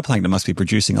 These phytoplankton must be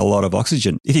producing a lot of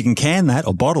oxygen. If you can can that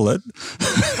or bottle it,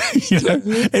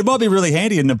 it might be really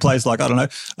handy in a place like,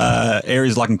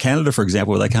 areas like in Canada, for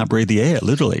example, where they can't breathe the air,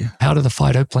 literally. How do the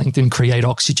phytoplankton create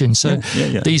oxygen? So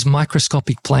these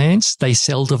microscopic plants, they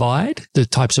cell divide. The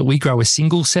types that we grow are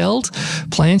single-celled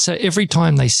plants. So every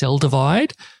time they cell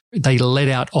divide, they let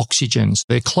out oxygen.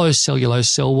 They're closed cellulose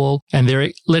cell wall, and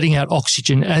they're letting out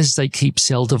oxygen as they keep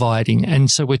cell dividing. And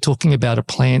so we're talking about a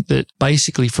plant that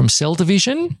basically from cell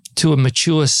division to a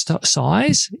mature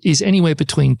size is anywhere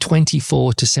between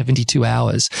 24 to 72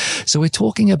 hours. So we're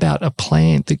talking about a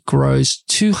plant that grows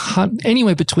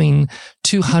anywhere between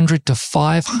 200 to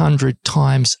 500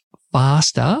 times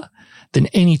faster than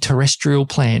any terrestrial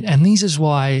plant. And this is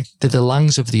why they're the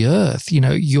lungs of the earth.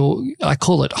 I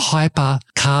call it hyper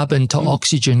carbon to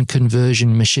oxygen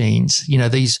conversion machines.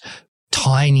 These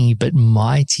tiny but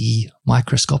mighty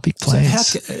microscopic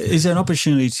plants. So is there an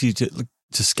opportunity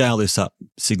to scale this up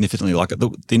significantly? Like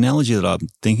the analogy that I'm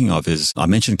thinking of is I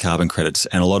mentioned carbon credits,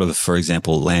 and a lot of, for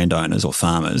example, landowners or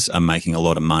farmers are making a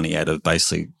lot of money out of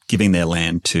basically giving their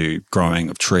land to growing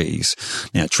of trees.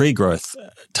 Now, tree growth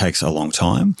takes a long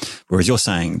time, whereas you're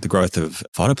saying the growth of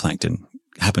phytoplankton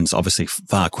happens obviously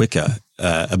far quicker,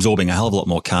 absorbing a hell of a lot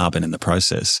more carbon in the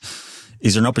process.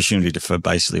 Is there an opportunity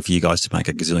for you guys to make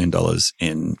 $1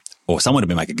 gazillion or someone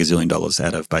to make $1 gazillion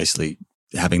out of basically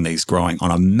having these growing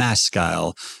on a mass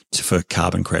scale for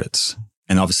carbon credits?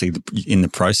 And obviously in the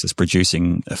process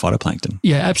producing a phytoplankton.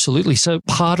 Yeah, absolutely. So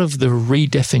part of the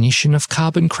redefinition of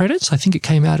carbon credits, I think it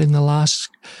came out in the last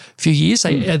few years,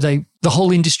 the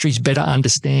whole industry's better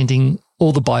understanding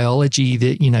all the biology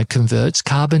that, converts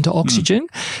carbon to oxygen.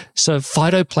 So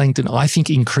phytoplankton, I think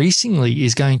increasingly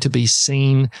is going to be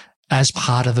seen as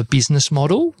part of a business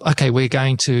model. Okay, we're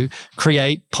going to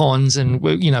create ponds and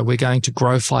we're going to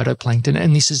grow phytoplankton,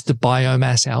 and this is the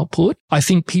biomass output. I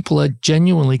think people are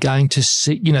genuinely going to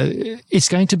see, it's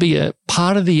going to be a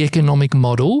part of the economic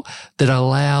model that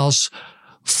allows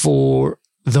for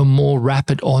the more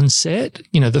rapid onset,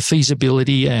 the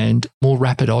feasibility and more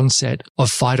rapid onset of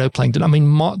phytoplankton. I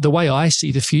mean, the way I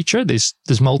see the future, there's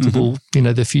multiple,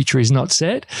 the future is not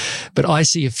set, but I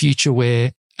see a future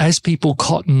where as people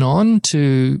cotton on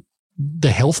to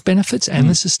the health benefits and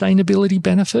the sustainability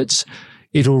benefits,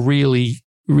 it'll really,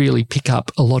 really pick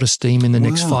up a lot of steam in the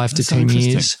next 5 to 10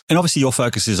 years. And obviously your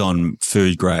focus is on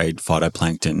food grade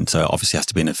phytoplankton, so obviously has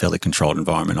to be in a fairly controlled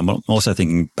environment. I'm also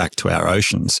thinking back to our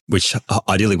oceans, which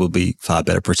ideally will be far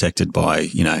better protected by,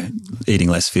 eating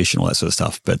less fish and all that sort of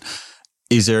stuff. But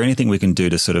is there anything we can do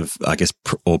to sort of, I guess,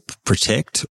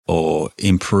 protect or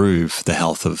improve the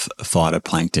health of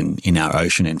phytoplankton in our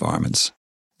ocean environments?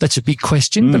 That's a big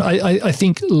question, but I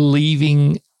think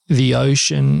leaving the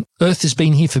ocean, Earth has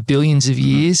been here for billions of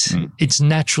years. It's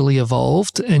naturally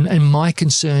evolved. And my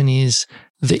concern is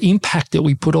the impact that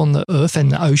we put on the Earth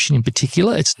and the ocean in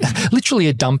particular. It's literally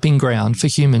a dumping ground for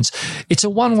humans. It's a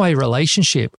one-way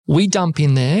relationship. We dump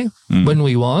in there when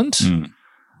we want.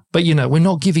 But, we're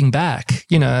not giving back.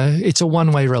 It's a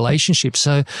one-way relationship.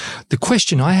 So the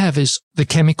question I have is the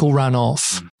chemical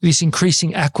runoff, this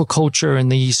increasing aquaculture and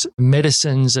these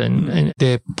medicines and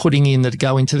they're putting in that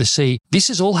go into the sea. This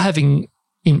is all having,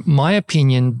 in my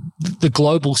opinion, the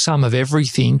global sum of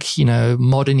everything,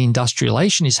 modern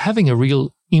industrialization is having a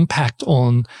real impact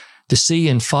on the sea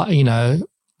and,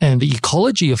 and the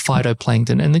ecology of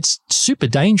phytoplankton. And it's super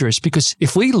dangerous because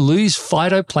if we lose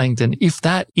phytoplankton, if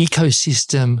that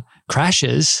ecosystem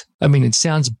crashes, I mean, it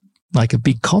sounds like a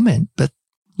big comment, but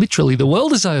literally the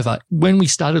world is over. When we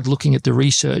started looking at the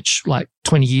research like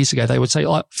 20 years ago, they would say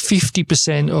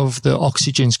 50% of the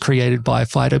oxygen's created by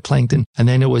phytoplankton. And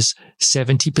then it was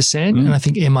 70%. And I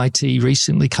think MIT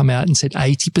recently come out and said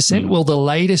 80%. Well, the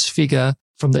latest figure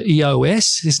from the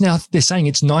EOS is now, they're saying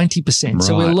it's 90%. Right.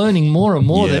 So we're learning more and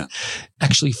more that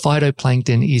actually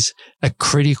phytoplankton is a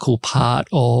critical part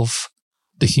of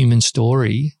the human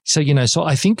story. So, so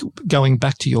I think going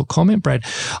back to your comment, Brad,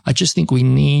 I just think we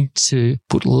need to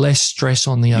put less stress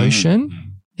on the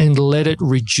ocean and let it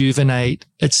rejuvenate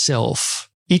itself.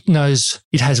 It knows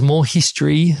it has more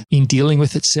history in dealing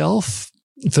with itself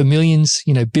for millions,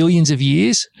 billions of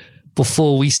years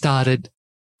before we started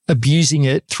abusing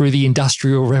it through the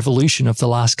industrial revolution of the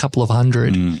last couple of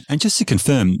hundred. And just to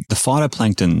confirm, the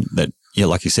phytoplankton that,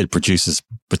 like you said, produces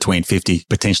between 50,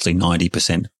 potentially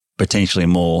 90%, potentially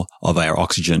more of our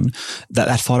oxygen, that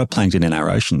phytoplankton in our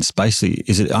oceans, basically,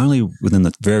 is it only within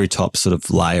the very top sort of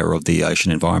layer of the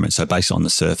ocean environment? So based on the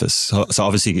surface. So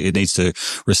obviously it needs to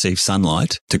receive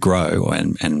sunlight to grow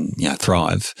and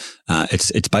thrive.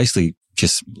 It's basically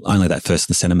just only that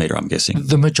first centimetre, I'm guessing.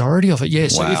 The majority of it,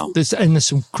 yes. Wow. So there's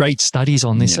some great studies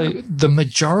on this. So the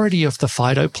majority of the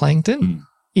phytoplankton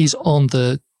is on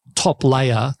the top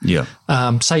layer,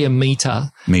 say a metre.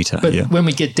 But when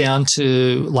we get down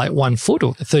to like 1 foot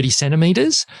or 30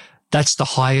 centimetres, that's the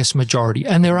highest majority.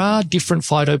 And there are different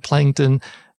phytoplankton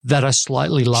that are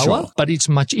slightly lower, but it's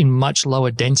much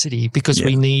lower density because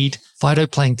we need,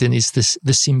 phytoplankton is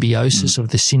the symbiosis of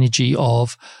the synergy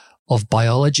of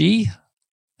biology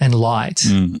and light.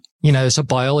 So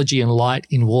biology and light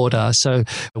in water. So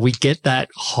we get that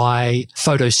high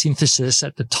photosynthesis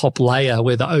at the top layer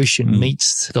where the ocean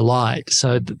meets the light.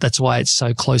 So that's why it's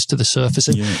so close to the surface.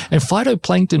 And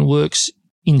phytoplankton works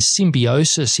in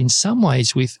symbiosis in some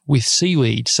ways with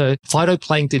seaweed. So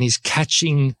phytoplankton is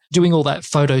catching doing all that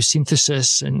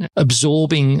photosynthesis and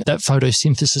absorbing that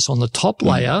photosynthesis on the top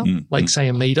layer, like say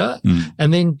a meter,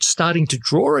 and then starting to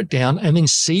draw it down, and then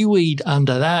seaweed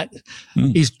under that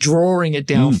is drawing it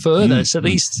down further. So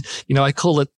these, I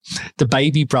call it the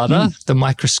baby brother, the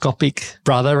microscopic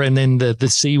brother, and then the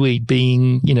seaweed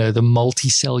being, the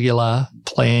multicellular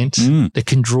plant that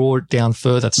can draw it down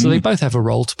further. So they both have a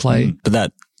role to play. But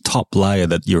that top layer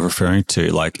that you're referring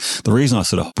to, like the reason I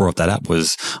sort of brought that up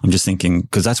was I'm just thinking,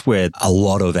 because that's where a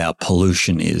lot of our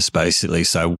pollution is basically.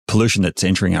 So pollution that's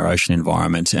entering our ocean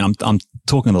environment. And I'm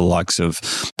talking the likes of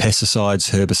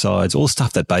pesticides, herbicides, all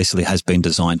stuff that basically has been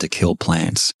designed to kill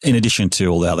plants. In addition to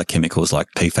all the other chemicals like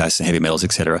PFAS and heavy metals,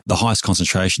 etc., the highest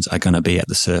concentrations are going to be at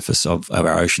the surface of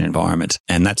our ocean environment.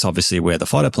 And that's obviously where the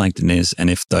phytoplankton is.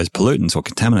 And if those pollutants or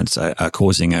contaminants are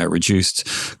causing a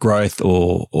reduced growth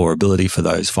or ability for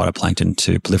those phytoplankton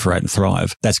to proliferate and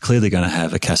thrive, that's clearly going to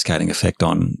have a cascading effect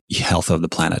on the health of the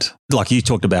planet. Like you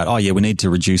talked about, we need to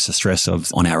reduce the stress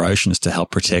on our oceans to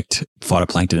help protect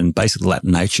phytoplankton and basically let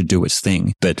nature do its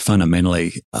thing. But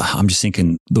fundamentally, I'm just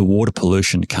thinking the water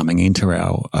pollution coming into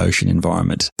our ocean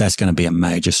environment, that's going to be a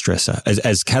major stressor.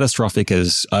 As catastrophic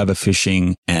as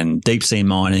overfishing and deep sea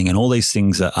mining and all these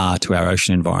things that are to our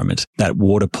ocean environment, that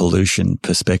water pollution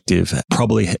perspective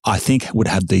probably, I think, would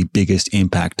have the biggest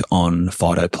impact on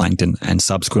phytoplankton and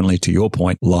subsequently, to your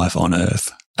point, life on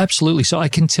Earth. Absolutely. So I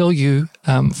can tell you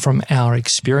from our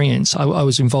experience, I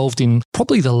was involved in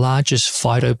probably the largest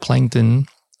phytoplankton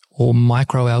or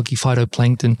microalgae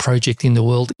phytoplankton project in the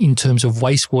world in terms of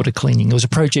wastewater cleaning. It was a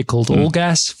project called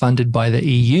Allgas, funded by the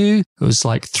EU. It was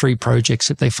like 3 projects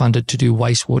that they funded to do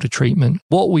wastewater treatment.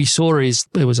 What we saw is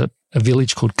there was a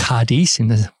village called Cadiz in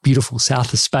the beautiful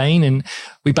south of Spain, and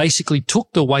we basically took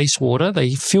the wastewater,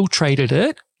 they filtrated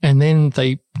it, and then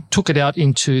they took it out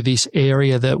into this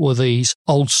area that were these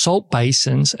old salt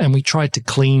basins, and we tried to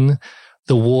clean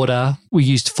the water. We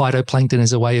used phytoplankton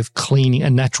as a way of cleaning, a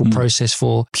natural process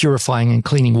for purifying and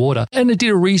cleaning water. And it did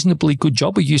a reasonably good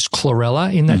job. We used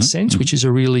chlorella in that sense, which is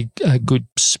a really good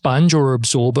sponge or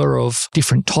absorber of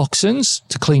different toxins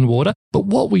to clean water. But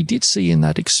what we did see in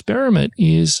that experiment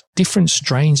is different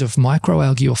strains of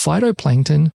microalgae or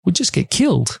phytoplankton would just get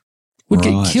killed. Would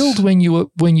get killed when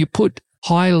you put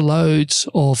high loads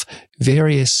of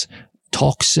various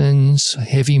toxins,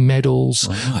 heavy metals,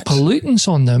 pollutants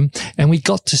on them. And we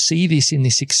got to see this in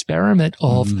this experiment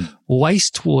of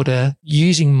wastewater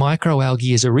using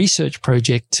microalgae as a research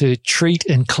project to treat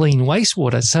and clean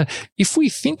wastewater. So if we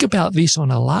think about this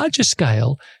on a larger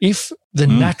scale, if the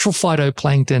natural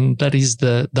phytoplankton, that is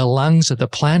the lungs of the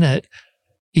planet,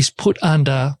 is put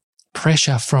under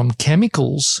pressure from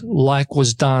chemicals like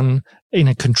was done in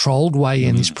a controlled way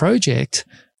in this project,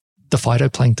 the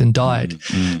phytoplankton died.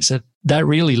 So that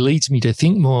really leads me to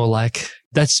think more like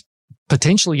that's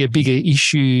potentially a bigger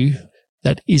issue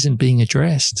that isn't being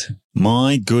addressed.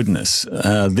 My goodness.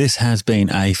 This has been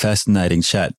a fascinating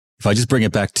chat. If I just bring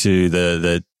it back to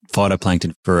the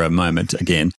phytoplankton for a moment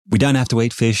again, we don't have to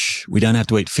eat fish. We don't have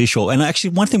to eat fish oil. And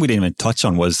actually, one thing we didn't even touch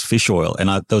on was fish oil. And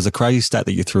there was a crazy stat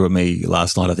that you threw at me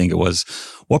last night, I think it was.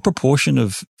 What proportion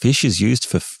of fish is used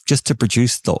for just to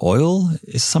produce the oil?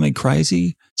 Is something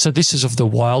crazy? So this is of the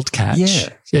wild catch. Yeah.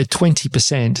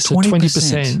 20%. So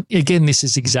 20%. Again, this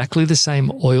is exactly the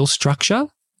same oil structure.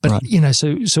 But,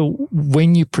 so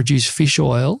when you produce fish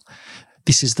oil,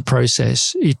 this is the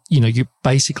process. You're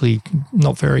basically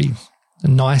not very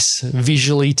nice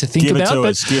visually to think about.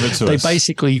 Give it to us. They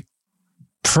basically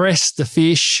press the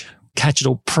fish, catch it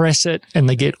or press it, and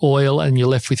they get oil, and you're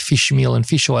left with fish meal and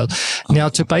fish oil. Now,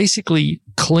 to basically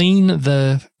clean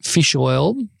the fish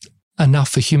oil enough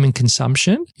for human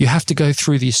consumption, you have to go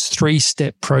through this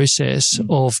 3-step process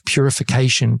of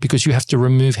purification, because you have to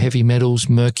remove heavy metals,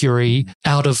 mercury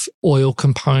out of oil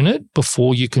component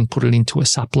before you can put it into a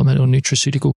supplement or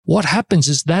nutraceutical. What happens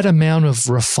is that amount of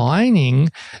refining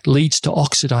leads to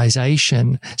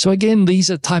oxidization. So again,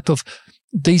 these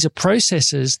are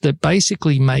processes that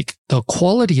basically make the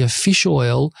quality of fish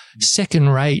oil second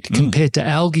rate compared to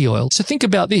algae oil. So think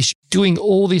about this, doing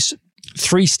all this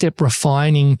 3-step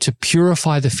refining to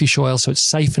purify the fish oil so it's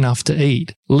safe enough to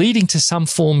eat, leading to some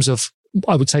forms of,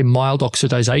 I would say, mild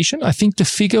oxidization. I think the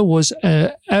figure was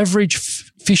average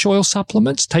fish oil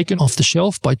supplements taken off the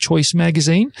shelf by Choice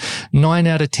magazine. 9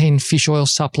 out of 10 fish oil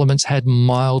supplements had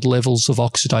mild levels of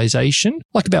oxidization,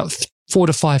 like about 4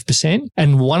 to 5%.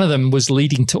 And one of them was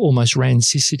leading to almost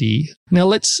rancidity. Now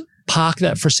let's park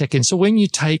that for a second. So when you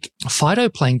take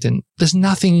phytoplankton, there's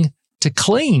nothing to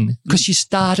clean because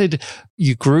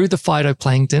you grew the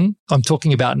phytoplankton. I'm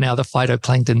talking about now the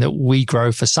phytoplankton that we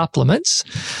grow for supplements.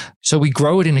 So we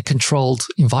grow it in a controlled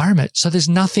environment. So there's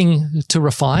nothing to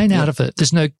refine out of it.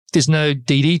 There's no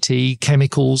DDT,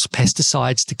 chemicals,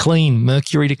 pesticides to clean,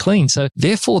 mercury to clean. So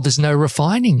therefore there's no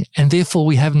refining and therefore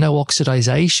we have no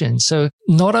oxidization. So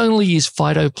not only is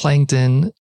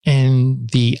phytoplankton and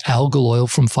the algal oil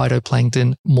from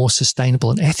phytoplankton more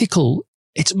sustainable and ethical,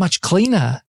 it's much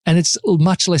cleaner. And it's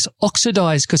much less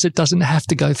oxidized because it doesn't have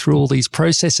to go through all these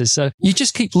processes. So you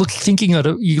just keep thinking at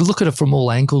it. You look at it from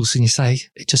all angles and you say,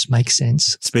 it just makes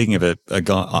sense. Speaking of a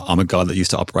guy, I'm a guy that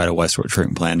used to operate a wastewater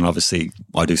treatment plant, and obviously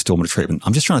I do stormwater treatment.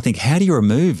 I'm just trying to think, how do you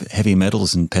remove heavy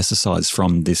metals and pesticides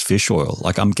from this fish oil?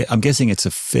 Like I'm guessing it's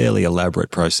a fairly elaborate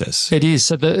process. It is.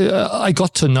 So I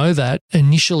got to know that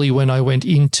initially when I went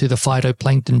into the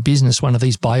phytoplankton business, one of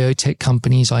these biotech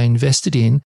companies I invested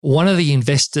in. One of the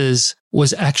investors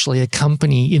was actually a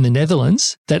company in the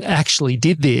Netherlands that actually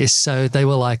did this. So they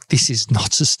were like, this is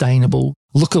not sustainable.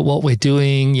 Look at what we're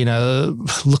doing,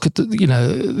 look at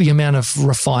the amount of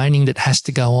refining that has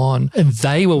to go on. And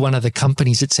they were one of the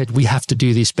companies that said, we have to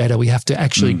do this better. We have to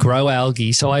actually grow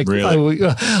algae. So I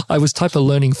was type of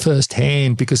learning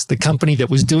firsthand because the company that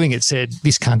was doing it said,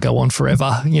 this can't go on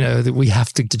forever. That we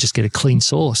have to just get a clean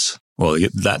source. Well,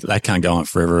 that can't go on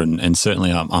forever, and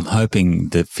certainly I'm hoping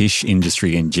the fish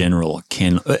industry in general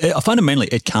can. Fundamentally,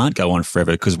 it can't go on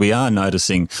forever because we are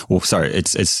noticing. Well, sorry,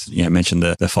 it's mentioned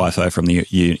the FIFO from the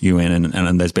UN,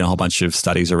 and there's been a whole bunch of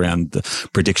studies around the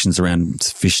predictions around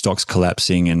fish stocks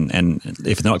collapsing, and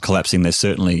if they're not collapsing, they're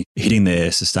certainly hitting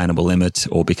their sustainable limit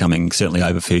or becoming certainly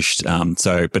overfished.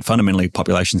 But fundamentally,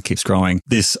 population keeps growing.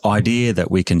 This idea that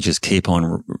we can just keep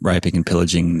on raping and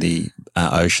pillaging the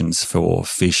oceans for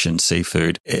fish and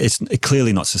seafood, it's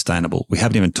clearly not sustainable. We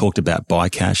haven't even talked about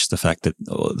bycatch, the fact that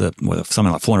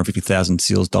something like 450,000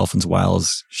 seals, dolphins,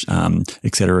 whales,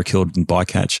 et cetera, are killed in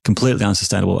bycatch. Completely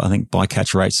unsustainable. I think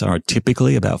bycatch rates are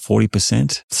typically about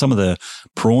 40%. Some of the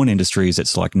prawn industries,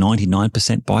 it's like 99%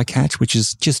 bycatch, which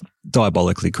is just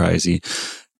diabolically crazy.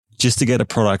 Just to get a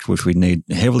product which we need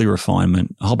heavily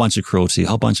refinement, a whole bunch of cruelty, a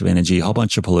whole bunch of energy, a whole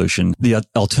bunch of pollution. The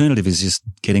alternative is just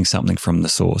getting something from the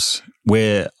source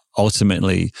where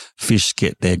ultimately fish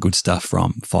get their good stuff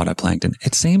from phytoplankton.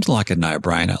 It seems like a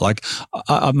no-brainer. Like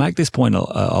I make this point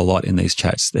a lot in these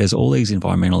chats. There's all these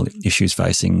environmental issues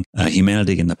facing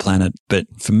humanity and the planet. But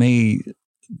for me,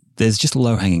 there's just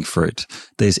low-hanging fruit.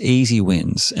 There's easy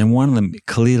wins. And one of them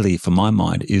clearly, for my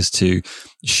mind, is to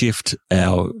shift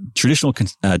our traditional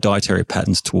dietary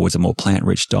patterns towards a more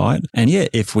plant-rich diet. And yeah,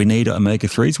 if we need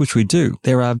omega-3s, which we do,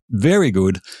 there are very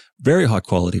good, very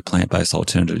high-quality plant-based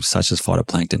alternatives such as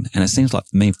phytoplankton. And it seems like,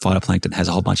 for me, phytoplankton has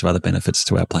a whole bunch of other benefits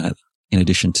to our planet in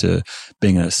addition to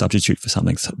being a substitute for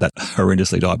something that's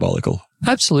horrendously diabolical.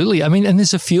 Absolutely. I mean, and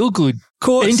there's a feel-good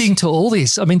ending to all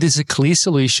this. I mean, there's a clear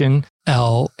solution.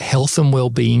 Our health and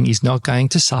well-being is not going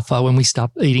to suffer when we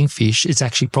stop eating fish. It's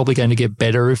actually probably going to get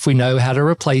better if we know how to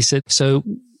replace it. So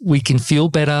we can feel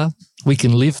better, we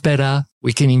can live better,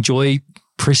 we can enjoy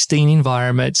pristine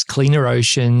environments, cleaner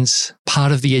oceans.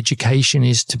 Part of the education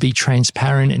is to be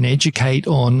transparent and educate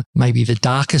on maybe the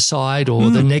darker side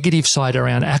or the negative side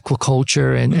around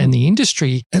aquaculture and the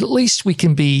industry. At least we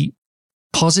can be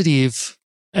positive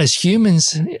as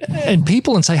humans and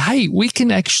people and say, hey, we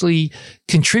can actually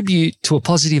contribute to a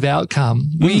positive outcome.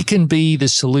 We can be the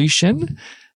solution.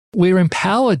 We're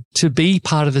empowered to be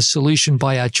part of the solution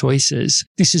by our choices.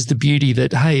 This is the beauty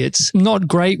that, hey, it's not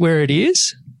great where it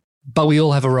is, but we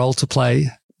all have a role to play.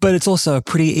 But it's also a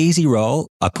pretty easy role.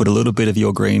 I put a little bit of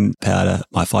your green powder,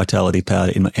 my Vitality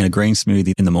powder, in a green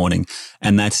smoothie in the morning,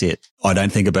 and that's it. I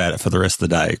don't think about it for the rest of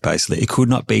the day, basically. It could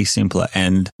not be simpler,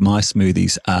 and my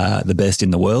smoothies are the best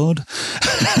in the world.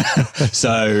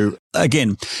 So,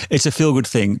 again, it's a feel-good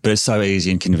thing, but it's so easy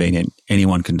and convenient.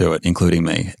 Anyone can do it, including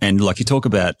me. And like you talk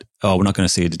about, we're not going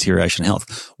to see a deterioration in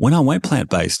health. When I went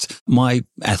plant-based, my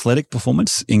athletic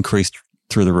performance increased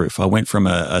through the roof. I went from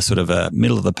a sort of a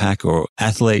middle of the pack or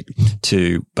athlete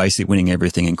to basically winning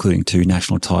everything, including 2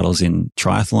 national titles in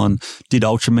triathlon. Did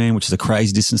Ultraman, which is a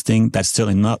crazy distance thing. That's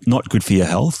certainly not good for your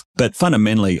health. But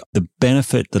fundamentally, the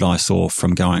benefit that I saw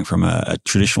from going from a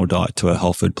traditional diet to a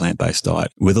whole food plant-based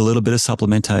diet with a little bit of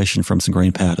supplementation from some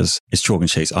green powders, it's chalk and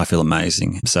cheese. I feel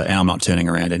amazing. So I'm not turning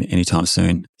around anytime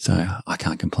soon. So I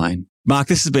can't complain. Mark,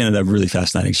 this has been a really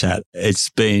fascinating chat.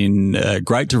 It's been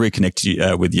great to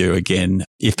reconnect with you again.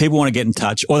 If people want to get in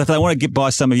touch or if they want to buy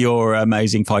some of your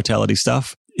amazing Vitality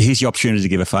stuff, here's your opportunity to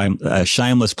give a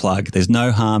shameless plug. There's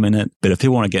no harm in it. But if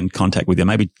people want to get in contact with you,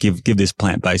 maybe give this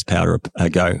plant-based powder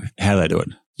a go. How do they do it?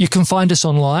 You can find us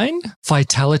online,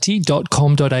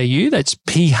 phytality.com.au. That's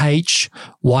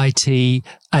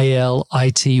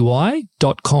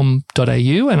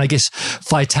PHYTALITY.com.au. And I guess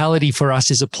Vitality for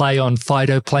us is a play on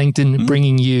phytoplankton,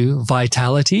 bringing you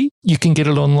vitality. You can get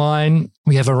it online.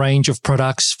 We have a range of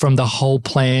products from the whole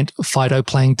plant,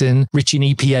 phytoplankton, rich in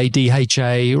EPA,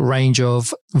 DHA, range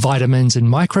of vitamins and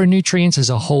micronutrients as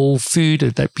a whole food,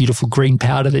 that beautiful green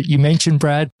powder that you mentioned,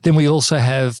 Brad. Then we also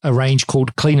have a range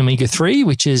called Clean Omega-3,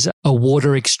 which is a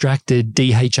water-extracted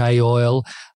DHA oil.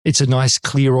 It's a nice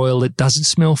clear oil that doesn't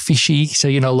smell fishy. So,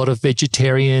 a lot of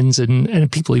vegetarians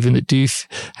and people even that do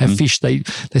have fish, they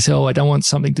say, I don't want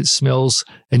something that smells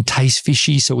and tastes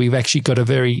fishy. So we've actually got a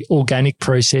very organic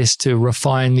process to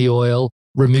refine the oil,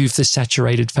 remove the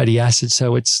saturated fatty acids.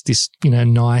 So it's this,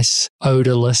 nice,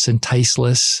 odorless and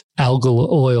tasteless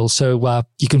algal oil. So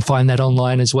you can find that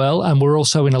online as well. And we're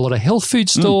also in a lot of health food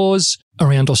stores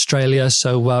around Australia.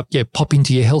 So pop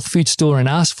into your health food store and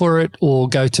ask for it, or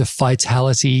go to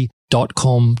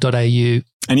vitality.com.au.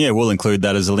 And we'll include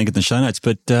that as a link in the show notes.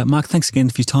 But Mark, thanks again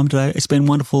for your time today. It's been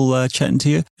wonderful chatting to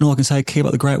you. And all I can say, keep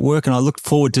up the great work. And I look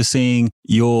forward to seeing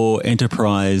your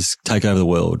enterprise take over the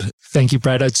world. Thank you,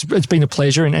 Brad. It's been a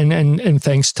pleasure. And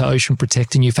thanks to Ocean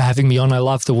Protect and you for having me on. I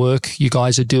love the work you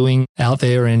guys are doing out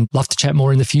there and love to chat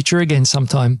more in the future again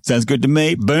sometime. Sounds good to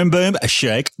me. Boom, boom,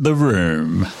 shake the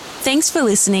room. Thanks for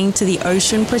listening to the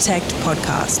Ocean Protect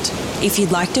podcast. If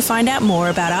you'd like to find out more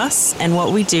about us and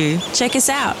what we do, check us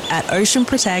out at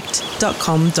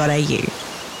oceanprotect.com.au.